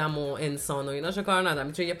 بچه آدم و انسان و ایناشو کار ندارم،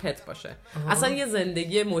 میتونه یه پت باشه. اصلا یه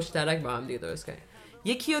زندگی مشترک با هم دیگه درست کنی.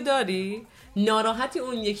 یکی رو داری ناراحتی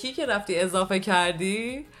اون یکی که رفتی اضافه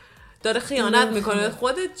کردی داره خیانت میکنه،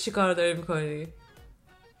 خودت چی کار داری میکنی؟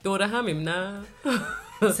 دوره همیم نه؟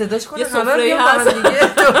 صداش کنه یه سفره هست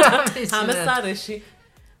دیگه همه سرشی.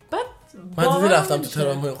 بعد من دیدی رفتم تو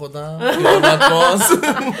ترامای خودم قیامت باز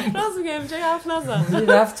راست میگه امجای حرف نزن،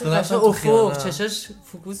 رفت تو قشه افق چشاش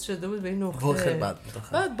فوکوس شده بود به این نقطه. خیلی بد بود.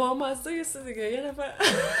 بعد با مزه یه سه دیگه یه نفر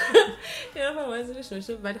مزهش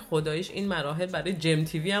نوشته ولی خداییش این مراحل برای جم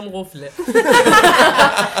تیوی هم قفله.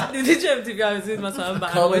 دیدی جم تیوی هم زید مثلا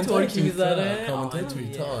برنامه ترکی میذاره کامنتای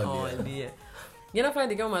توییتر عالیه. یه نفر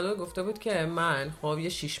دیگه اومده گفته بود که من خب یه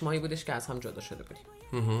 6 ماهی بودش که از هم جدا شده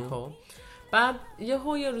بودیم. خب بعد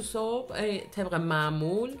یه روز صبح طبق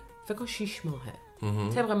معمول فکر کنم 6 ماهه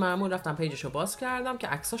طبق معمول رفتم پیجشو باز کردم که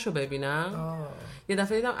عکساشو ببینم. یه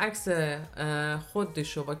دفعه دیدم عکس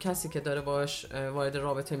خودشو با کسی که داره باش وارد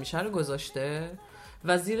رابطه میشه رو گذاشته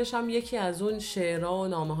و زیرش هم یکی از اون شعرها و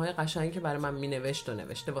نامه‌های قشنگی که برای من مینوشت و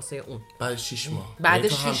نوشته واسه اون. بعد 6 ماه بعد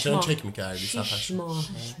 6 ماه چک می‌کردی 6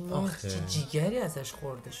 ماه چه جیگری ازش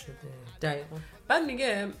خورده شده. دقیقاً. بعد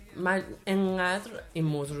میگه من انقدر این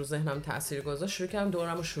موضوع رو ذهنم تاثیر گذاشت شروع کردم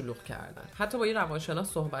دورمو شلوغ کردن. حتی با یه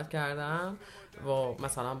روانشناس صحبت کردم و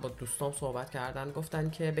مثلا با دوستام صحبت کردن، گفتن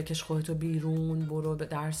که بکش خودتو بیرون، برو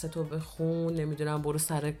درستو بخون، نمیدونم برو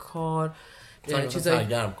سر کار، چیزای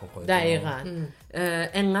سرگرم کن خودتو. دقیقاً.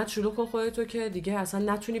 انقدر شلوغ کن خودتو که دیگه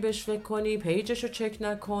اصلا نتونی بهش فکر کنی، پیجشو چک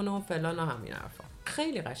نکن و فلان و همین حرفا.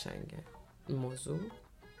 خیلی قشنگه این موضوع،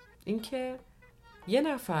 اینکه یه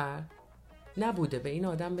نفر نبوده به این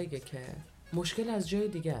آدم بگه که مشکل از جای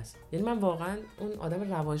دیگه است. یعنی من واقعا اون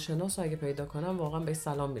آدم روانشناس رو اگه پیدا کنم واقعا بهش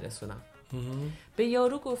سلام میرسونم. به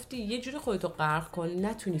یارو گفتی یه جوری خودتو غرق کن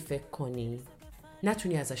نتونی فکر کنی،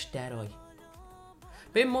 نتونی ازش درای.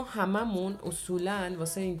 به ما هممون اصولاً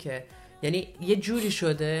واسه این که یعنی یه جوری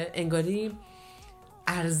شده انگاری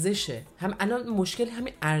ارزشه، هم الان مشکل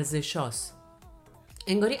همین ارزشاست.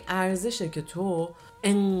 انگاری ارزشه که تو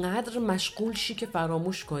انقدر مشغول شی که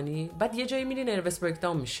فراموش کنی، بعد یه جایی میری نروس بریک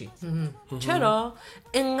داون میشی. چرا؟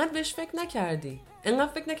 انقدر بهش فکر نکردی،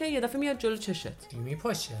 انقدر فکر نکردی یه دفعه میاد جلو چشت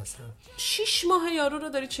میپاشی. اصلا 6 ماه یارو رو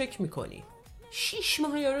داری چک میکنی، 6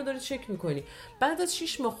 ماه یارو رو داری چک میکنی، بعد از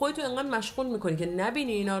 6 ماه خودتو انقدر مشغول میکنی که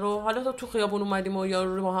نبینی اینا رو. حالا تو خیابون اومدیم و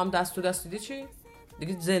یارو رو با هم دست تو دست دیدی، چی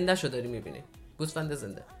دیگه زنده شو داری میبینی، گوسفند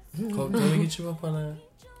زنده. خب تو میگی چی بکنه؟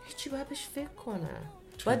 هیچی، باید بهش فکر کنه،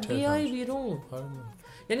 باید بیای بیرون.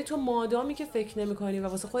 یعنی تو مادامی که فکر نمی‌کنی و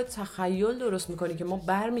واسه خودت تخیل درست می‌کنی که ما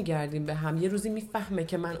برمیگردیم به هم، یه روزی میفهمه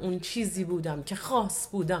که من اون چیزی بودم که خاص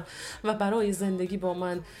بودم و برای زندگی با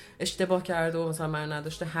من اشتباه کرده و مثلا من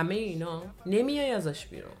نداشته، همه اینا نمیای ازش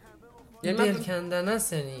بیرون. یعنی دل کندن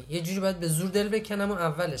است. یعنی یه جوری باید به زور دل بکنم و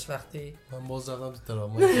اولش وقتی من باز رفتم تو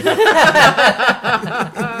تراما.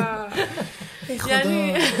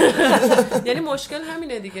 یعنی مشکل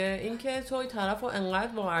همینه دیگه، اینکه توی طرفو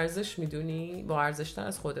انقدر با ارزش میدونی، با ارزش‌تر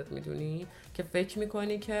از خودت میدونی که فکر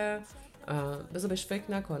میکنی که بذار بهش فکر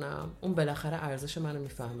نکنم، اون بالاخره ارزش منو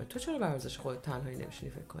میفهمه. تو چرا به ارزش خودت تنهایی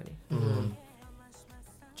نمیشینی فکر کنی؟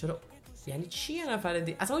 چرا؟ یعنی چی یه نفر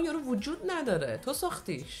دیگه؟ اصلا اون یارو وجود نداره، تو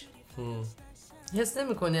ساختیش. حس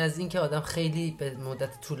نمی‌کنی از اینکه آدم خیلی به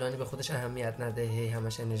مدت طولانی به خودش اهمیت نده، هی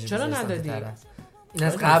همش انرژی چرا ندادی؟ این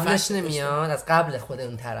از قبلش نمیاد، از قبل خود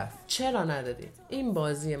اون طرف. چرا ندادی؟ این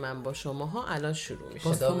بازی من با شماها الان شروع میشه.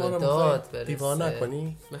 خدا ما رو دیوانه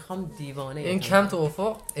نکنی؟ میخوام دیوانه این کم تو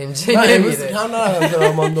افق امجی نمیره. کم نرم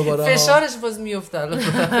درامان دوباره. فشارش باز میفته الان.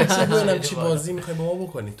 ببینم چی بازی میخوای با ما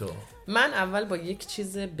بکنی تو. من اول با یک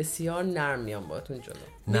چیز بسیار نرم میام باهاتون جلو.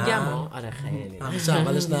 میگم آره خیلی.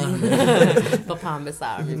 اولش نرم. با پنبه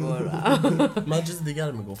سر میبرم. من چیز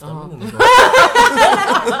دیگر میگفتم.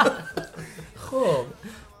 خب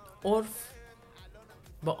عرف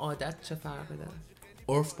با عادت چه فرقی داره؟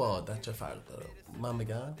 عرف با عادت چه فرق داره؟ من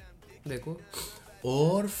بگم؟ بگو.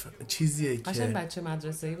 عرف چیزیه که قشنگ بچه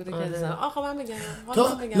مدرسه‌ای بوده که زن آخه من میگم تو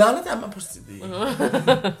لعنت من پرسیدی.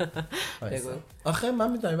 بگو. آخه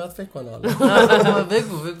من میدونم بعد فکر کنم.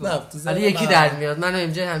 بگو. ولی یکی در میاد. من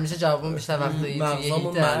امجا همیشه جوابم بیشتر وقتی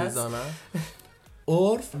مغزامون مریضانه.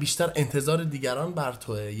 عرف بیشتر انتظار دیگران بر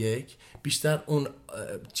توه، یک بیشتر اون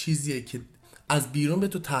چیزیه که از بیرون به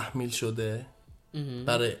تو تحمیل شده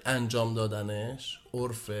برای انجام دادنش.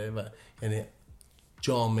 عرفه و یعنی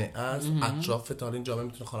جامعه است، اطراف حالا این جامعه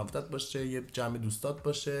میتونه خانوادت باشه، یه جمع دوستات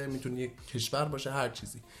باشه، میتونه یه کشور باشه، هر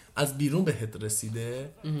چیزی از بیرون بهت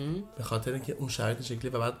رسیده به خاطر اینکه اون شرایط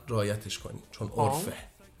شکلی و بعد رعایتش کنی چون عرفه.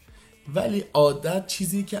 ولی عادت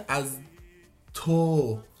چیزی که از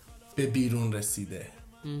تو به بیرون رسیده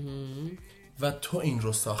و تو این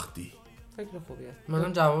رو ساختی. فکر خوبیه.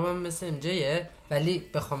 منم جوابم مثل امجیه، ولی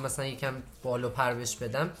بخوام مثلا یکم بالو پر بهش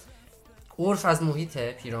بدم، عرف از محیط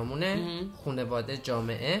پیرامونه، خانواده،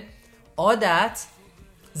 جامعه. عادت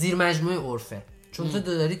زیر مجموعه عرفه، چون تو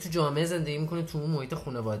داری تو جامعه زندگی میکنی، تو اون محیط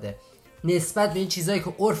خانواده نسبت به این چیزایی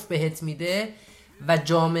که عرف بهت میده و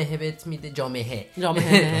جامعه بهت میده، جامعه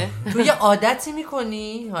تو یه عادتی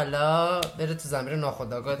میکنی، حالا بره تو زمیر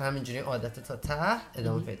ناخودآگاه همینجوری عادت تا ته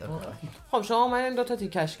ادامه پیدا کنه. خب شما من این 2 تا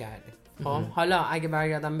تیکش کردید. خب حالا اگه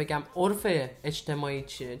برگردم بگم عرف اجتماعی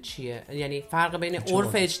چیه؟ یعنی فرق بین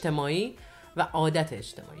عرف اجتماعی و عادت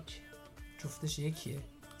اجتماعی چیه؟ جفتش یکیه،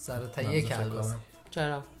 سر تا یک البته.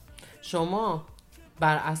 چرا؟ شما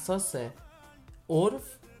بر اساس عرف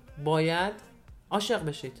باید عاشق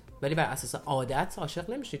بشید، ولی بر اساس عادت عاشق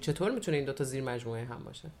نمیشید. چطور میتونه این 2 تا زیر مجموعه هم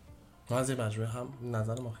باشه؟ من زیر مجموعه هم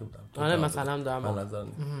نظر ما خوب بودم. آره مثلا دارم نظر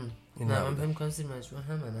نه من فکر می‌کنم زیر مجموعه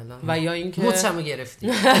هم الان و یا اینکه مچمو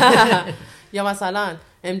گرفتی یا مثلا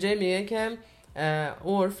ام جی میگه که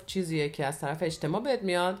عرف چیزیه که از طرف اجتماع بهت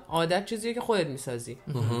میاد، عادت چیزیه که خودت میسازی.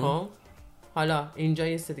 خب حالا اینجا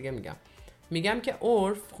یه چیز دیگه میگم که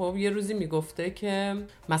عرف خب یه روزی میگفته که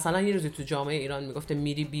مثلا یه روزی تو جامعه ایران میگفته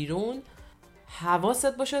میری بیرون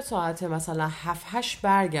حواست باشه ساعت مثلا 7-8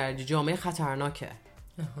 برگردی، جامعه خطرناکه.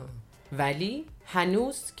 ولی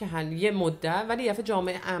هنوز که یه مدت ولی یه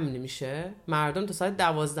جامعه امن میشه، مردم تا ساعت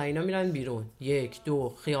 12 اینا میرن بیرون،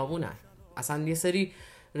 1-2 خیابونن. اصلا یه سری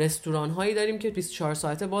رستوران هایی داریم که 24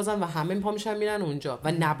 ساعته بازن و همه پا میشن میرن اونجا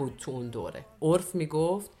و نبود تو اون دوره. عرف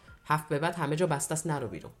میگفت 7 به بعد همه جا بسته است، نرو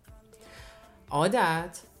بیرون.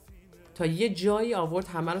 عادت تا یه جایی آورد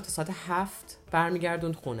همه رو تا ساعت 7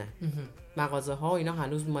 برمیگردوند خونه. مغازه ها اینا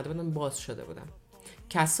هنوز اومده بودن، باز شده بودن.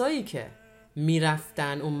 کسایی که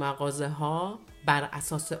میرفتن اون مغازه ها بر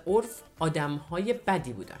اساس عرف آدم های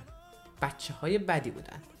بدی بودن، بچه های بدی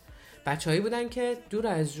بودن، بچه هایی بودن که دور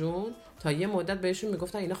از جون تا یه مدت بهشون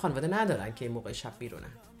میگفتن اینا خانواده ندارن که این موقع شب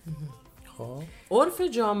بیرونن. خب عرف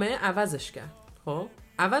جامعه عوضش کرد. خب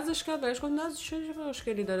عوضش کرد، بهش گفت نه چه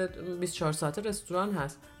مشکلی داره، 24 ساعته رستوران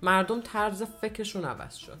هست. مردم طرز فکرشون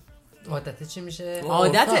عوض شد. عادت چی میشه؟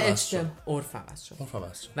 عادت اجتماع عرف عوض شد.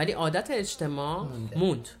 ولی عادت اجتماع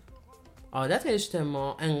موند. عادت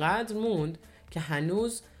اجتماع انقدر موند که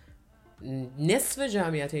هنوز نصف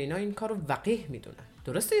جمعیت اینا این کارو وقیح میدونن.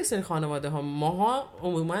 درسته یه سری خانواده ها، ماها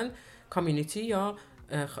عموما کامیونیتی یا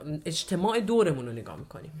اجتماع دورمون رو نگاه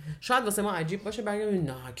میکنیم، شاید واسه ما عجیب باشه برگردیم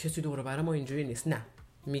نه کسی دور و بر ما اینجوری نیست. نه،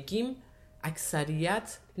 میگیم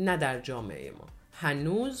اکثریت نه در جامعه ما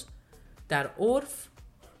هنوز در عرف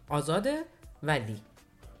آزاده ولی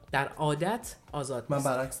در عادت آزاد من نیست.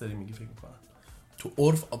 برعکس داری میگی فکر میکنم. تو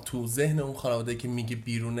عرف تو ذهن اون خانواده که میگه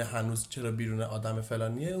بیرونه، هنوز چرا بیرونه آدم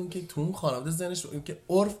فلانیه، اون که تو اون خانواده ذهنش اون که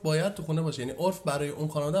عرف باید تو خونه باشه، یعنی عرف برای اون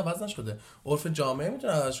خانواده عوض نشده. عرف جامعه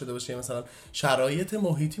میتونه عوض شده باشه، مثلا شرایط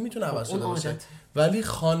محیطی میتونه عوض شده باشه، ولی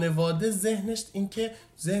خانواده ذهنش این که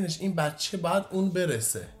ذهنش این بچه باید اون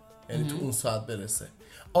برسه، یعنی تو اون ساعت برسه.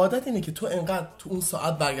 عادت اینه که تو انقدر تو اون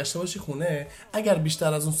ساعت برگشته باشی خونه، اگر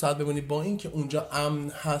بیشتر از اون ساعت بمونی با این که اونجا امن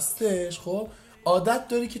هستش، خب عادت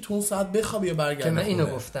داری که تو اون ساعت بخوابی یا برگردی. که من اینو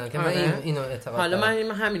گفتم که من اینو اعتقاد حالا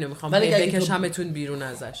من همینو میخوام بکشمتون بیرون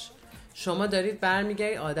ازش. شما دارید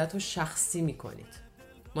برمیگردید عادت رو شخصی میکنید،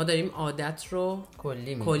 ما داریم عادت رو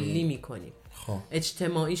کلی میکنیم، خب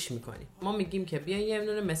اجتماعیش میکنیم. ما میگیم که بیاین یه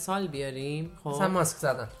دونه مثال بیاریم. خب مثلا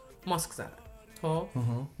ماسک زدن. خب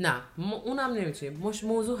نه اونم نمیتونیم،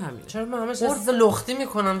 موضوع همینه. چرا من همش احساس لختی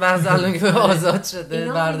میکنم بعضی الان که آزاد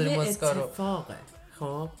شده برداری ماسکا رو. اتفاقه.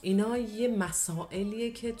 خب اینا یه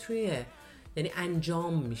مسائلیه که توی یعنی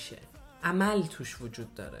انجام میشه، عمل توش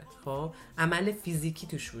وجود داره. خب عمل فیزیکی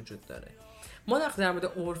توش وجود داره. ما در مورد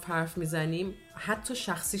عرف حرف میزنیم، حتی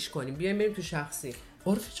شخصیش کنیم. بیایم بریم تو شخصی.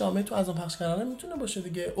 عرف جامعه تو اذان پخش کردن میتونه باشه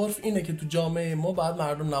دیگه. عرف اینه که تو جامعه ما باید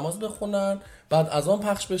مردم نماز بخونن، بعد اذان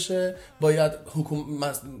پخش بشه، باید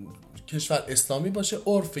کشور اسلامی باشه.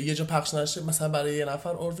 عرف یه جا پخش نشه، مثلا برای یه نفر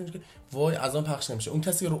عرف اینه که وای اذان پخش نمیشه، اون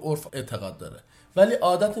کسی رو عرف اعتقاد داره. ولی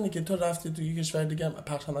عادت اینه که تو رفتی تو یه کشور دیگه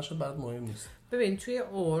پخش نشد برات مهم نیست. ببین توی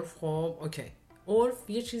عرف خب اوکی، عرف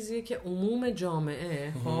یه چیزیه که عموم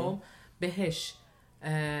جامعه خب بهش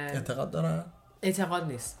اعتقاد دارن،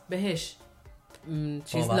 اعتقاد نیست بهش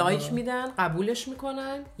چیز لایک میدن، قبولش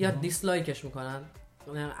میکنن یا دیسلایکش میکنن،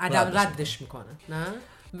 ردش میکنن. نه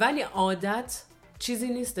ولی عادت چیزی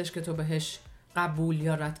نیستش که تو بهش قبول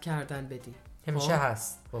یا رد کردن بدی. همیشه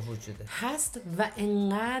هست با وجوده. هست و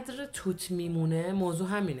انقدر توت میمونه. موضوع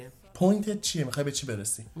همینه. پوینت چیه؟ میخوای به چی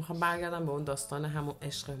برسی؟ میخوام برگردم به اون داستان همون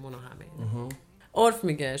عشقمون و همه اینا. عرف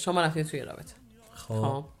میگه شما رفتین توی رابطه.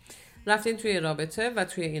 خب رفتین توی رابطه و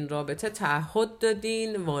توی این رابطه تعهد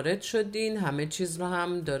دادین، وارد شدین، همه چیز رو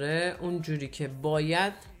هم داره اون جوری که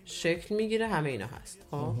باید شکل میگیره، همه اینا هست.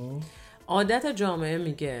 خب عادت جامعه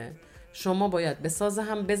میگه شما باید به ساز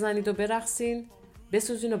هم بزنید و برقصین،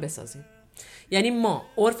 بسوزین و بسازین. یعنی ما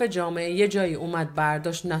عرف جامعه یه جایی اومد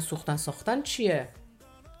برداشت نسوختن ساختن چیه؟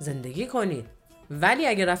 زندگی کنید. ولی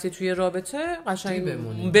اگه رفتی توی رابطه قشنگ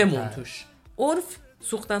بمون توش. عرف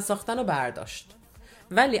سوختن ساختن رو برداشت.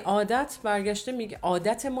 ولی عادت برگشته میگه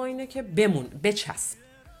عادت ما اینه که بمون، بچسب،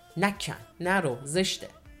 نکن، نرو، زشته.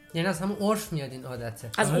 یعنی از همون عرف میاد این عادته.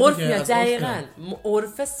 از عرف میاد. دقیقاً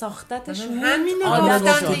عرف ساختتش همینه.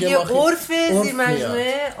 عادت دیگه عرف زیر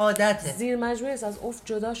مجموعه عادته. زیر مجموعه از عرف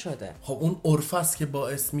جدا شده. خب اون عرف است که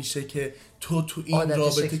باعث میشه که تو این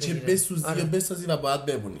رابطه چه بسوزی یا بسازی و باید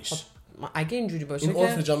ببونیش. اگه اینجوری باشه این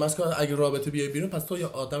عرف جامعه است که اگه رابطه بیای بیرون پس تو یا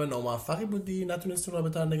آدم ناموفقی بودی، نتونستی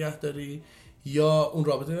رابطه رو نگه داری، یا اون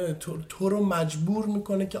رابطه تو رو مجبور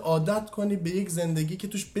میکنه که عادت کنی به یک زندگی که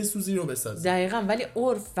توش بسوزی رو بسازی. دقیقاً. ولی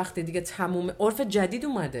عرف وقتی دیگه تمومه، عرف جدید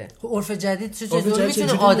اومده. عرف جدید چجوری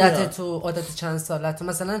میتونه عادت چند ساله تو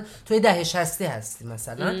مثلا توی دهه 60 هستی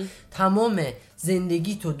مثلا تمام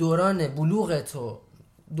زندگی تو، دوران بلوغ تو،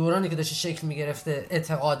 دورانی که داشتی شکل میگرفته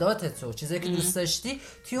اعتقادات تو، چیزایی که دوست داشتی،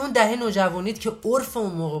 توی اون دهه نوجوانیت که عرف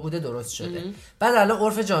اون موقع بوده درست شده. بعد الان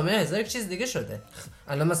عرف جامعه هزار چیز دیگه شده.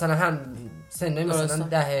 الان مثلا هم سنای مثلا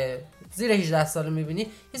دهه زیر 18 سال میبینی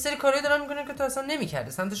یه سری کارهایی دارن میکنن که تو اصلا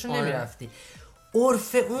نمیکردی، سمتشون نمیرفتی.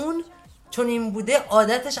 عرف اون چون این بوده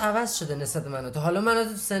عادتش عوض شده نسبت من و تو. حالا من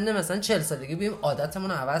تو سن مثلا 40 سالگی بیایم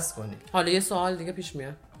عادتمون رو عوض کنیم. حالا یه سوال دیگه پیش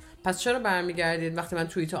میاد. پس چرا برمیگردید وقتی من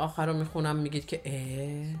توییت آخر رو میخونم میگید که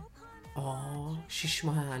 6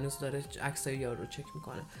 ماه هنوز داره عکسای یارو رو چک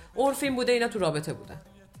میکنه؟ عرف این بوده اینا تو رابطه بودن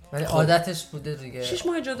ولی عادتش بوده دیگه. 6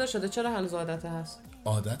 ماه جدا شده، چرا هنوز عادت هست؟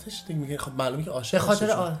 عادتش دیگه میگه خب معلومه که عاشق به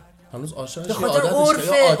خاطر هنوز عاشقش، به خاطر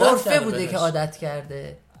عرف بوده که عادت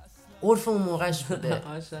کرده. عرف اون موقعش بوده.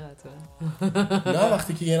 نه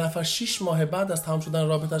وقتی که یه نفر 6 ماه بعد از تمام شدن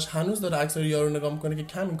رابطش هنوز داره عکسای یارو نگاه میکنه که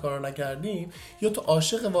کم این کارو نکردیم، یا تو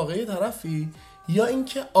عاشق واقعی طرفی یا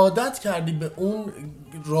اینکه عادت کردی به اون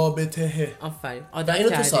رابطه. آفرین. عادت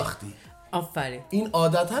کردی. تو ساختی. آفرین. این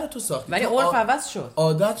عادت رو تو ساختی. ولی عرف عوض شد.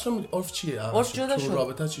 عادت رو عرف چیه؟ عرف جدا شد. تو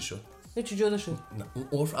رابطه چی شد؟ یه چی جدا شد. نه اون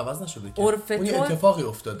عرف عوض نشده که. عرف اون اتفاقی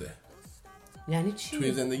افتاده. یعنی چی؟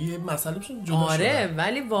 توی زندگی مسئله بشه جدا شده. آره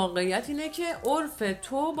ولی واقعیت اینه که عرف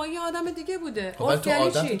تو با یه آدم دیگه بوده. عرف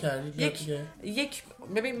یعنی چی؟ یک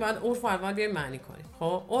ببین من عرف اول بیایم معنی کنیم.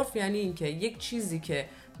 خب عرف یعنی این که یک چیزی که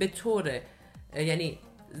به طور یعنی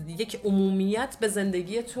یک عمومیت به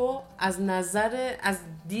زندگی تو از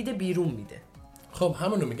دید بیرون میده. خب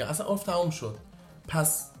همونو میگم، اصلا عرف تمام شد.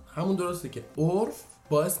 پس همون درسته که عرف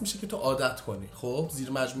باعث میشه که تو عادت کنی. خب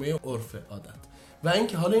زیر مجموعه عرف عادت و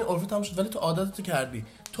اینکه حالا این عرف تمام شد ولی تو عادتتو کردی.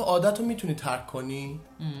 تو عادتو میتونی ترک کنی؟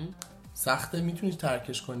 سخته میتونی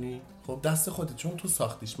ترکش کنی؟ خب دست خودت، چون تو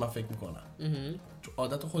ساختیش. من فکر میکنم تو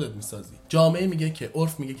عادت خودت میسازی. جامعه میگه که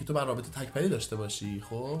عرف میگه که تو بر رابطه تکبری داشته باشی.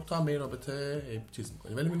 خب تو هم به این رابطه چیز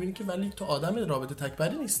میکنی ولی میبینی که ولی تو آدم رابطه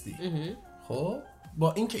تکبری نیستی. خب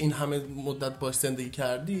با اینکه این همه مدت باش زندگی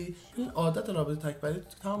کردی این عادت رابطه تکبری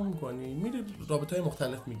تمام میکنی، میری رابطه‌های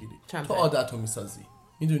مختلف میگیری. تو عادتو میسازی.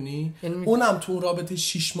 میدونی؟ اونم تو رابطه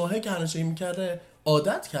 6 ماهه که هنوز این میکرده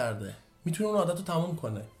عادت کرده، میتونه اون عادتو تمام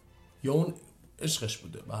کنه یا اون عشقش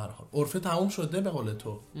بوده. به هر حال عرفه تمام شده به قول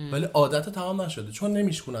تو ولی عادت تمام نشده چون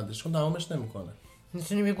نمیشکوندش، چون تمامش نمیکنه.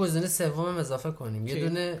 میتونیم یه گزینه سوم اضافه کنیم. یه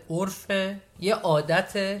دونه عرفه، یه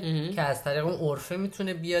عادته که از طریق اون عرفه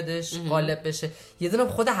میتونه بیادش غالب بشه. یه دونه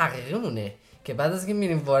خود حقیقی مونه که بعد از که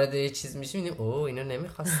میریم وارد یه چیز میشیم میبینیم اوه اینو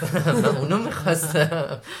نمیخواستم من اونو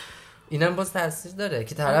میخواستم. اینم باز تاثیر داره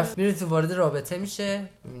که طرف میره تو وارد رابطه میشه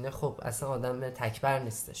میبینه خب اصلا آدم تکبر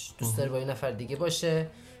نیستش، دوست داره با یه نفر دیگه باشه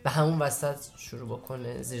و همون وسط شروع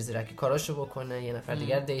بکنه زیرزیرکی کاراشو بکنه، یه نفر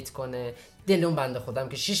دیگر دیت کنه. دل اون بنده خودم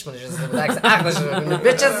که 6 ماه نشسته بود عکس عقلشو ببینه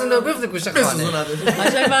بچسونه بفته گوشه خانه.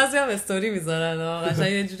 قشنگ بعضی هم استوری میذارن،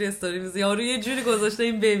 قشنگ یه جوری استوری میذاره یارو یه جوری گذاشته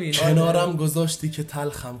این ببین کنارم گذاشتی که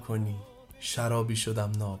تلخم کنی، شرابی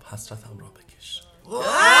شدم ناب حسرتم را بکش.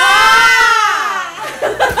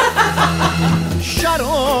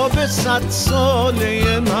 شراب 100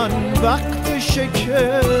 ساله من وقتشه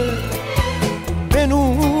که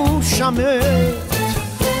بنوشمت،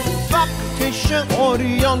 وقتش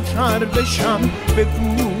عریان تر بشم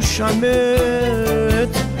بپوشمت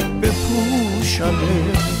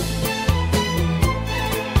بپوشمت.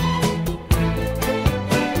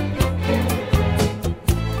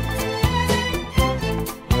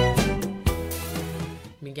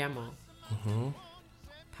 میگم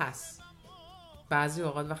پس بعضی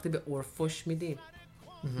اوقات وقتی به عرفش میدیم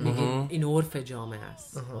میگیم این عرف جامعه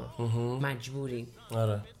است مجبوریم.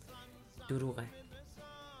 آره دروغه.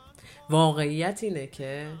 واقعیت اینه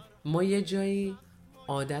که ما یه جایی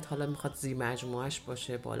عادت، حالا میخواد زیر مجموعش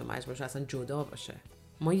باشه بالا مجموعش اصلا جدا باشه،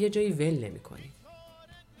 ما یه جایی ول نمی‌کنیم.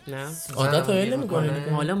 نه عادت رو ول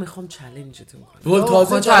نمی‌کنیم. حالا میخوام چالنجتون کنم. ول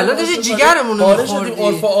تازه چالنج جیگرمون رو می‌خوردی.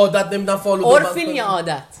 عرف عادت نمیدن فالو عرفین یا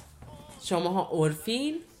عادت؟ شماها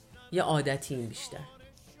عرفین یا عادتین بیشتر؟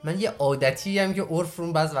 من یه عادتی هم که عرف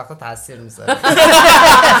رو بعض وقتا تاثیر میذاره.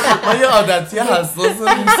 من یه عادتی حساس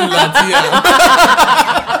مسئولیتی ام.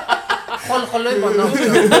 خلخلای با نام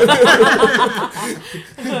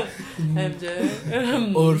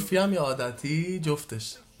عرفی هم یا عادتی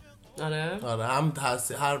جفتش. آره هم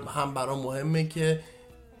تاثیر هم برام مهمه که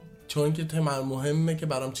چون که مهمه که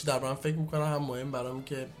برام چی دربارم فکر میکنم، هم مهم برام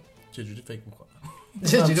که چجوری فکر میکنم،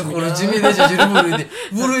 چجوری خروجی میده چجوری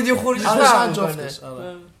ورودی و خروجی هم جفتش.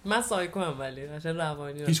 من سایکو هم ولی عشان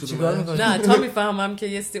روانی چیکار میکنی؟ نه تا میفهمم که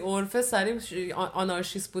یه سری عرفه سریع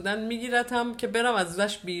آنارشیست بودن میگیرتم که برم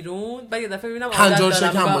ازش بیرون و یه دفعه ببینم عادت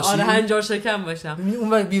دارم. آره هنجار شکم باشم.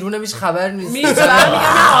 اون بیرون هیچ خبر نیست. میگم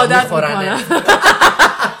عادت میکنم.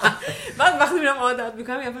 بعد وقتی میرم عادت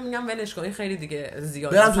میکنم یه دفعه میگم ولش کن این خیلی دیگه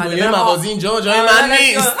زیاده. برم تو دنیای موازی اینجا جای من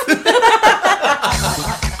نیست.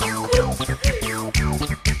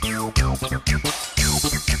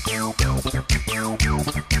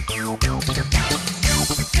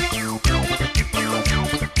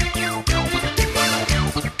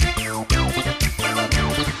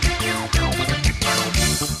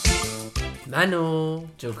 منو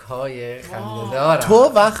جوک‌های خنده‌دارم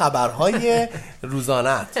تو و خبرهای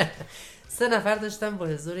روزانت. 3 نفر داشتم با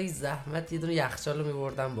هزار زحمت یه دونه یخچال رو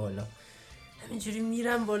میبردم بالا، همینجوری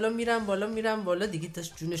میرم بالا دیگه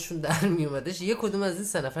داشت جونشون در میومدش. یه کدوم از این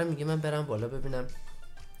 3 نفر میگه من برم بالا ببینم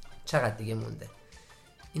چقدر دیگه مونده.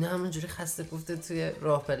 اینا همونجوری خسته گفته توی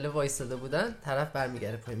راه پله وایساده بودن. طرف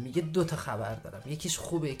برمیگره پایین میگه 2 تا خبر دارم، یکیش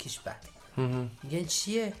خوبه یکیش بده. میگن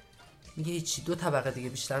چیه؟ میگه هیچی، 2 طبقه دیگه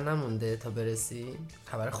بیشتر نمونده تا برسیم.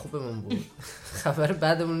 خبر خوبمون بود. خبر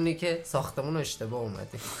بعدمون اینه که ساختمون اشتباه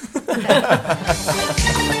اومدیم.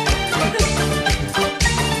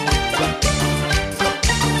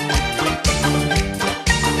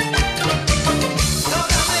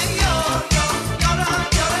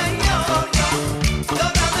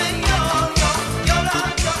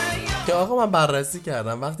 که آقا من بررسی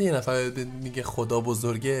کردم وقتی یه نفر میگه خدا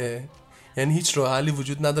بزرگه یعنی هیچ راه حلی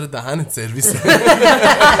وجود نداره دهنت سرویس. منی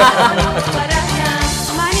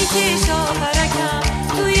که شاپرکم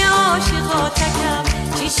توی عاشقاتکم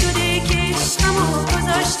چی شده که عشقمو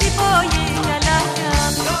گذاشتی پای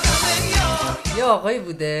کلکم. یه آقایی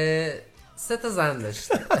بوده 3 تا زن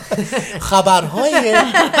داشته. خبرهای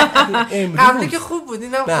امروز قبلی که خوب بود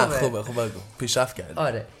اینم خوبه. نه خوبه پیشرفت کرد.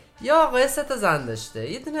 آره یه آقای 3 تا زن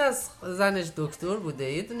داشته. یه دونه از زنش دکتر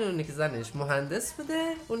بوده، یه دونه اونه که زنش مهندس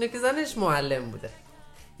بوده، اونه که زنش معلم بوده.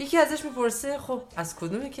 یکی ازش میپرسه خب از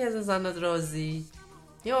کدومی که از زنات راضی؟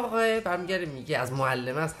 یه آقای برمیگره میگه از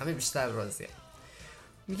معلم از همه بیشتر راضیه.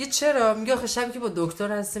 میگه چرا؟ میگه آخه شبی که با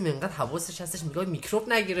دکتر هستیم اینقدر حواسش هستش میگه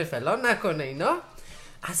میکروب نگیره فلان نکنه اینا،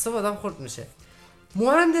 اصلا آدم خورد میشه.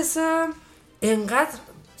 مهندسم اینقدر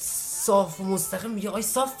صاف و مستقیم میگه آی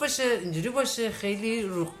صاف باشه اینجوری باشه خیلی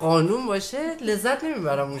رو قانون باشه لذت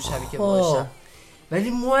نمیبرم اون شبی که باشم. ولی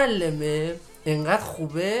معلمه اینقدر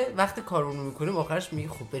خوبه وقتی کارونو میکنیم آخرش میگه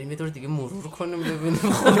خب بریم یه دور دیگه مرور کنیم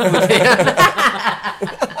ببینیم خوب بوده.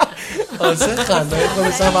 آسه خنده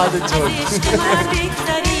خودشم بعد جون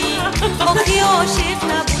آخی عاشق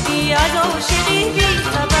نبودی از عاشقی بی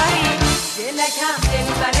خبری دلکم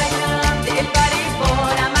دل بری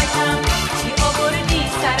بارمکم چی آوردی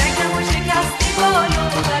سرکم و شکستی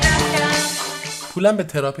بالو برکم. پولم به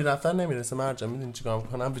تراپی رفتن نمیرسه مرجان میدونی چیکار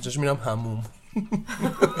میکنم؟ به جاش میرم حموم.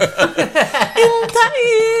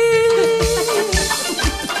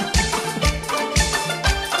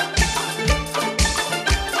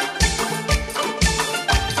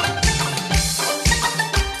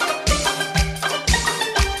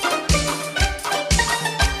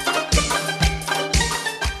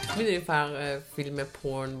 میدونی فرق فیلم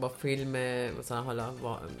پورن با فیلم مثلا حالا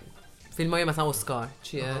با فیلم های مثلا اسکار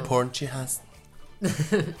چیه؟ پورن چی هست؟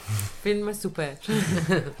 فیلم سوپر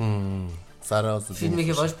سر آزادی فیلمی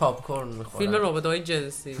که باش پاپ کورن میخورن، فیلم رابطه‌های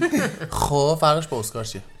جنسی. خب فرقش با اسکار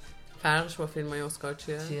چیه؟ فرقش با فیلم های اسکار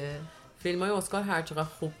چیه؟ فیلم‌های اسکار هر چقدر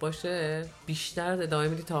خوب باشه بیشتر ادامه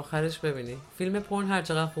میدی تا آخرش ببینی. فیلم پورن هر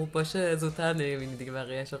چقدر خوب باشه زودتر نمیبینی دیگه،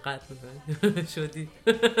 بقیه‌اشو قطع می‌کنی. شدی.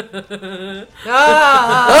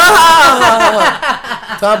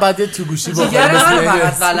 تا بعد یه تو گوشی بخوری. جیگر منو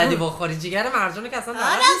فقط بلدی بخوری. جیگر مرجانو که اصلا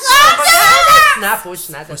نه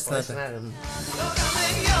پوش نده.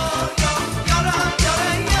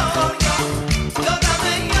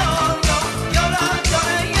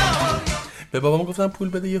 به بابام گفتم پول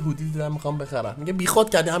بده یه هودی دیدم میخوام بخرم. میگه بیخود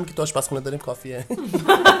کردی، همین که تو آشپزخونه داریم کافیه.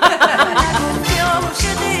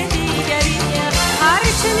 هر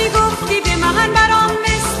چه میگفتی به من برام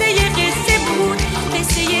مثل یه قصه بود،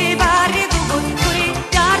 قصه یه برگ بود توی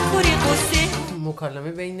در توی قصه.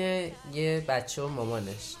 مکالمه بین یه بچه و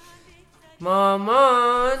مامانش.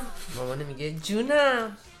 مامان میگه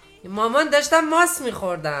جونم. مامان داشتم ماست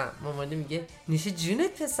میخوردم. مامانه میگه نوش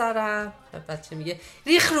جونت پسرم. بچه میگه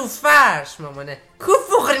ریخ رو فرش. مامانه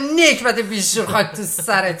کوف بخوری نکبت بیشور خاک تو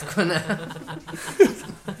سرت کنه.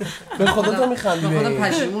 به خدا تو میخندی. به خدا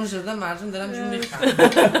پشیمون شدم مرجون دارم جون میخندم.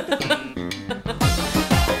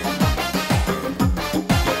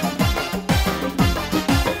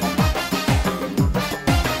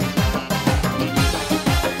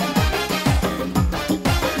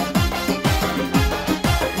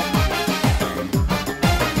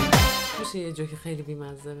 یه جوکی خیلی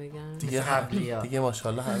بی‌مزه بگم دیگه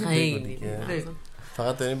ماشاءالله همین بگو دیگه.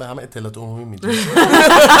 فقط داریم به همه اطلاعات عمومی میدیم.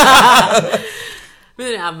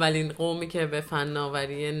 میدونی اولین قومی که به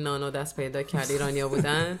فناوری نانو دست پیدا کرد ایرانیا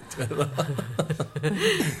بودن؟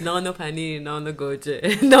 نانو پنیر، نانو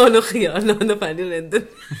گوجه، نانو خیار، نانو پنیر رندون،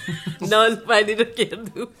 نانو پنیر رو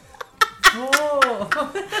کردو.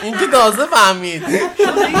 این که تازه فهمید.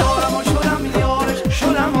 شده یارم و شدم یارش،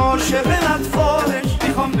 شدم عاشق لطفارش،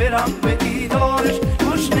 میخوام برم به دیدارش،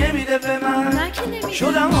 گوش نمیده به من،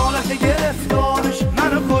 شدم حالت گرفتارش،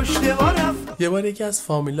 منو کشته و رفت. یه بار یکی از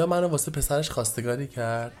فامیلا منو واسه پسرش خواستگاری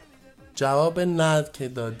کرد. جواب ند که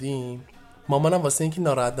دادیم، مامانم واسه اینکه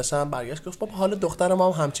ناراحت نشم برگشت گفت بابا حال دخترم هم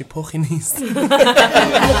همچین پخی نیست.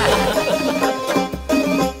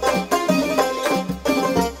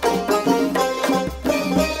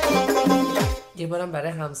 یه بارم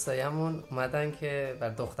برای همسایه‌مون اومدن که بر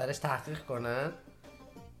دخترش تحقیق کنن،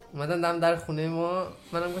 اومدن دم در خونه ما.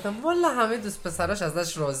 منم گفتم والا همه دوست پسراش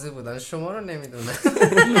ازش راضی بودن، شما رو نمیدونن.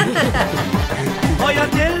 باید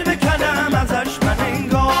دل بکنم ازش من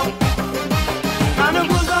انگار، منو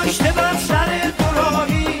گذاشته بر سر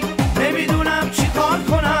دوراهی، نمیدونم چی کار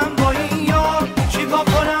کنم با این یار، چی کار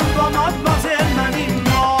کنم با مادمازل من این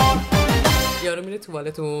نار. یارو میره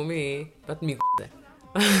توالت عمومی بعد میگوده.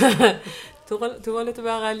 توالت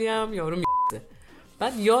بغلی هم یارو میگوده،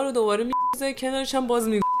 بعد یارو دوباره میگوده، کنارش هم باز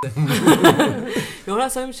میگوده. یارو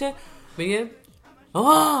اصلا میشه میگه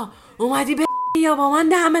آقا اومدی به یا با من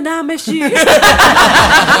دم بشی.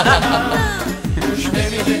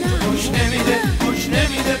 گوش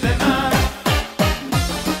نمیده به من.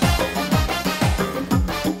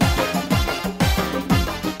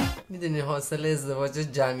 میدونی حاصل ازدواج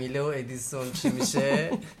جمیله و ادیسون چی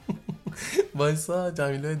میشه؟ وایسا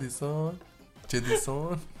جمیله و ادیسون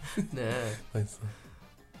جدیسون؟ نه وایسا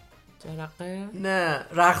جرقه؟ نه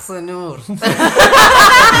رقص نور.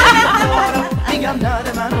 میگم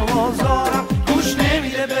نده منو آزارم، گوش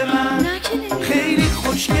نمیده به من، خیلی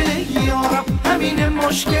خوشگله یارم، همین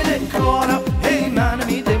مشکل کارم، هی من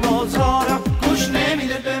میده بازارم، گوش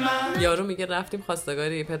نمیده به من. یارو میگه رفتیم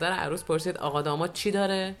خواستگاری، پدر عروس پرسید آقا داماد چی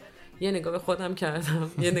داره؟ یه نگاه به خودم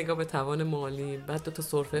کردم، یه نگاه به توان مالی، بعد 2 تا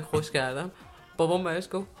سرفه خوش کردم. بابام بهش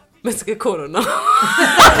گفت مثل که کرونا.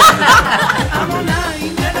 اما نه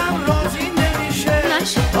این دلم راضی نمیشه،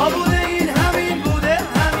 تا بوده این همین بوده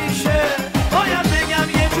همیشه، باید بگم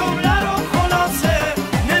یه جمله رو خلاصه،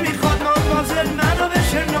 نمیخواد مادمازل منو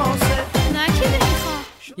بشناسه. نه که نمیخواد.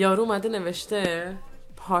 یارو اومده نوشته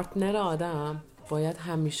پارتنر آدم باید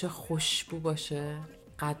همیشه خوشبو باشه،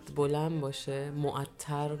 قد بلند باشه،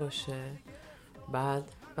 معطر باشه، بعد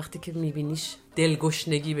وقتی که میبینیش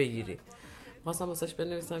دلگشنگی بگیری. خواستم واسش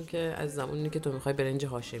بنویسم که از زمانی که تو میخوای برنج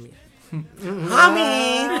هاشمی.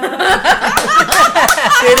 همین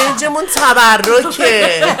برنجمون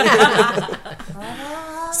تبرکه.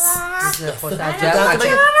 خود عجب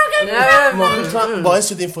باعث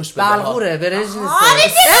شد این فش بده. بلغوره برنج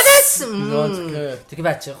نیست. تو که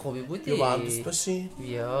بچه خوبی بودی. بیا با هم دوست باشی.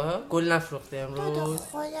 بیا گل نفروختی امروز.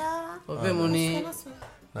 خدا بمونی.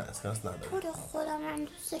 نه اسکناس نداره. خدا من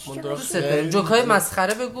دوستش من دوست دارم. جوکای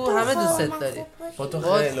مسخره بگو، همه دوستت داری. با تو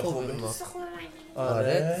خیلی خوبه.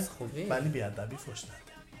 آره خوبی. ولی بیادبی فش نده.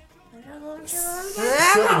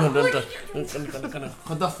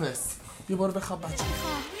 خدافظ. یه بار بخواب بچه.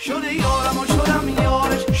 شده یارم و شدم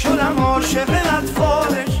یارش، شدم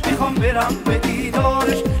برم به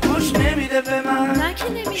دیدارش گوش نمیده به من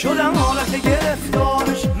شدم حالت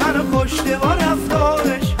گرفتارش منو کشته با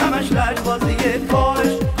رفتارش همش لجبازی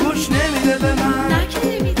کارش گوش نمیده به من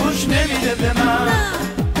گوش نمیده به من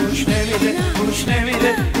گوش نمیده گوش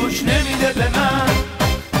نمیده گوش نمیده به من.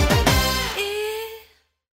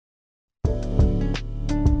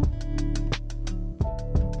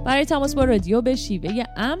 برای تماس با رادیو به شیوه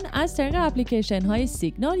امن از طریق اپلیکیشن های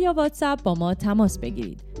سیگنال یا واتساپ با ما تماس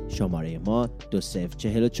بگیرید. شماره ما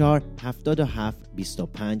 2044 77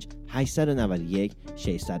 25 891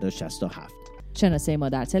 667. شناسه ما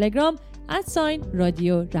در تلگرام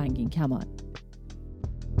 @رادیو رنگین کمان.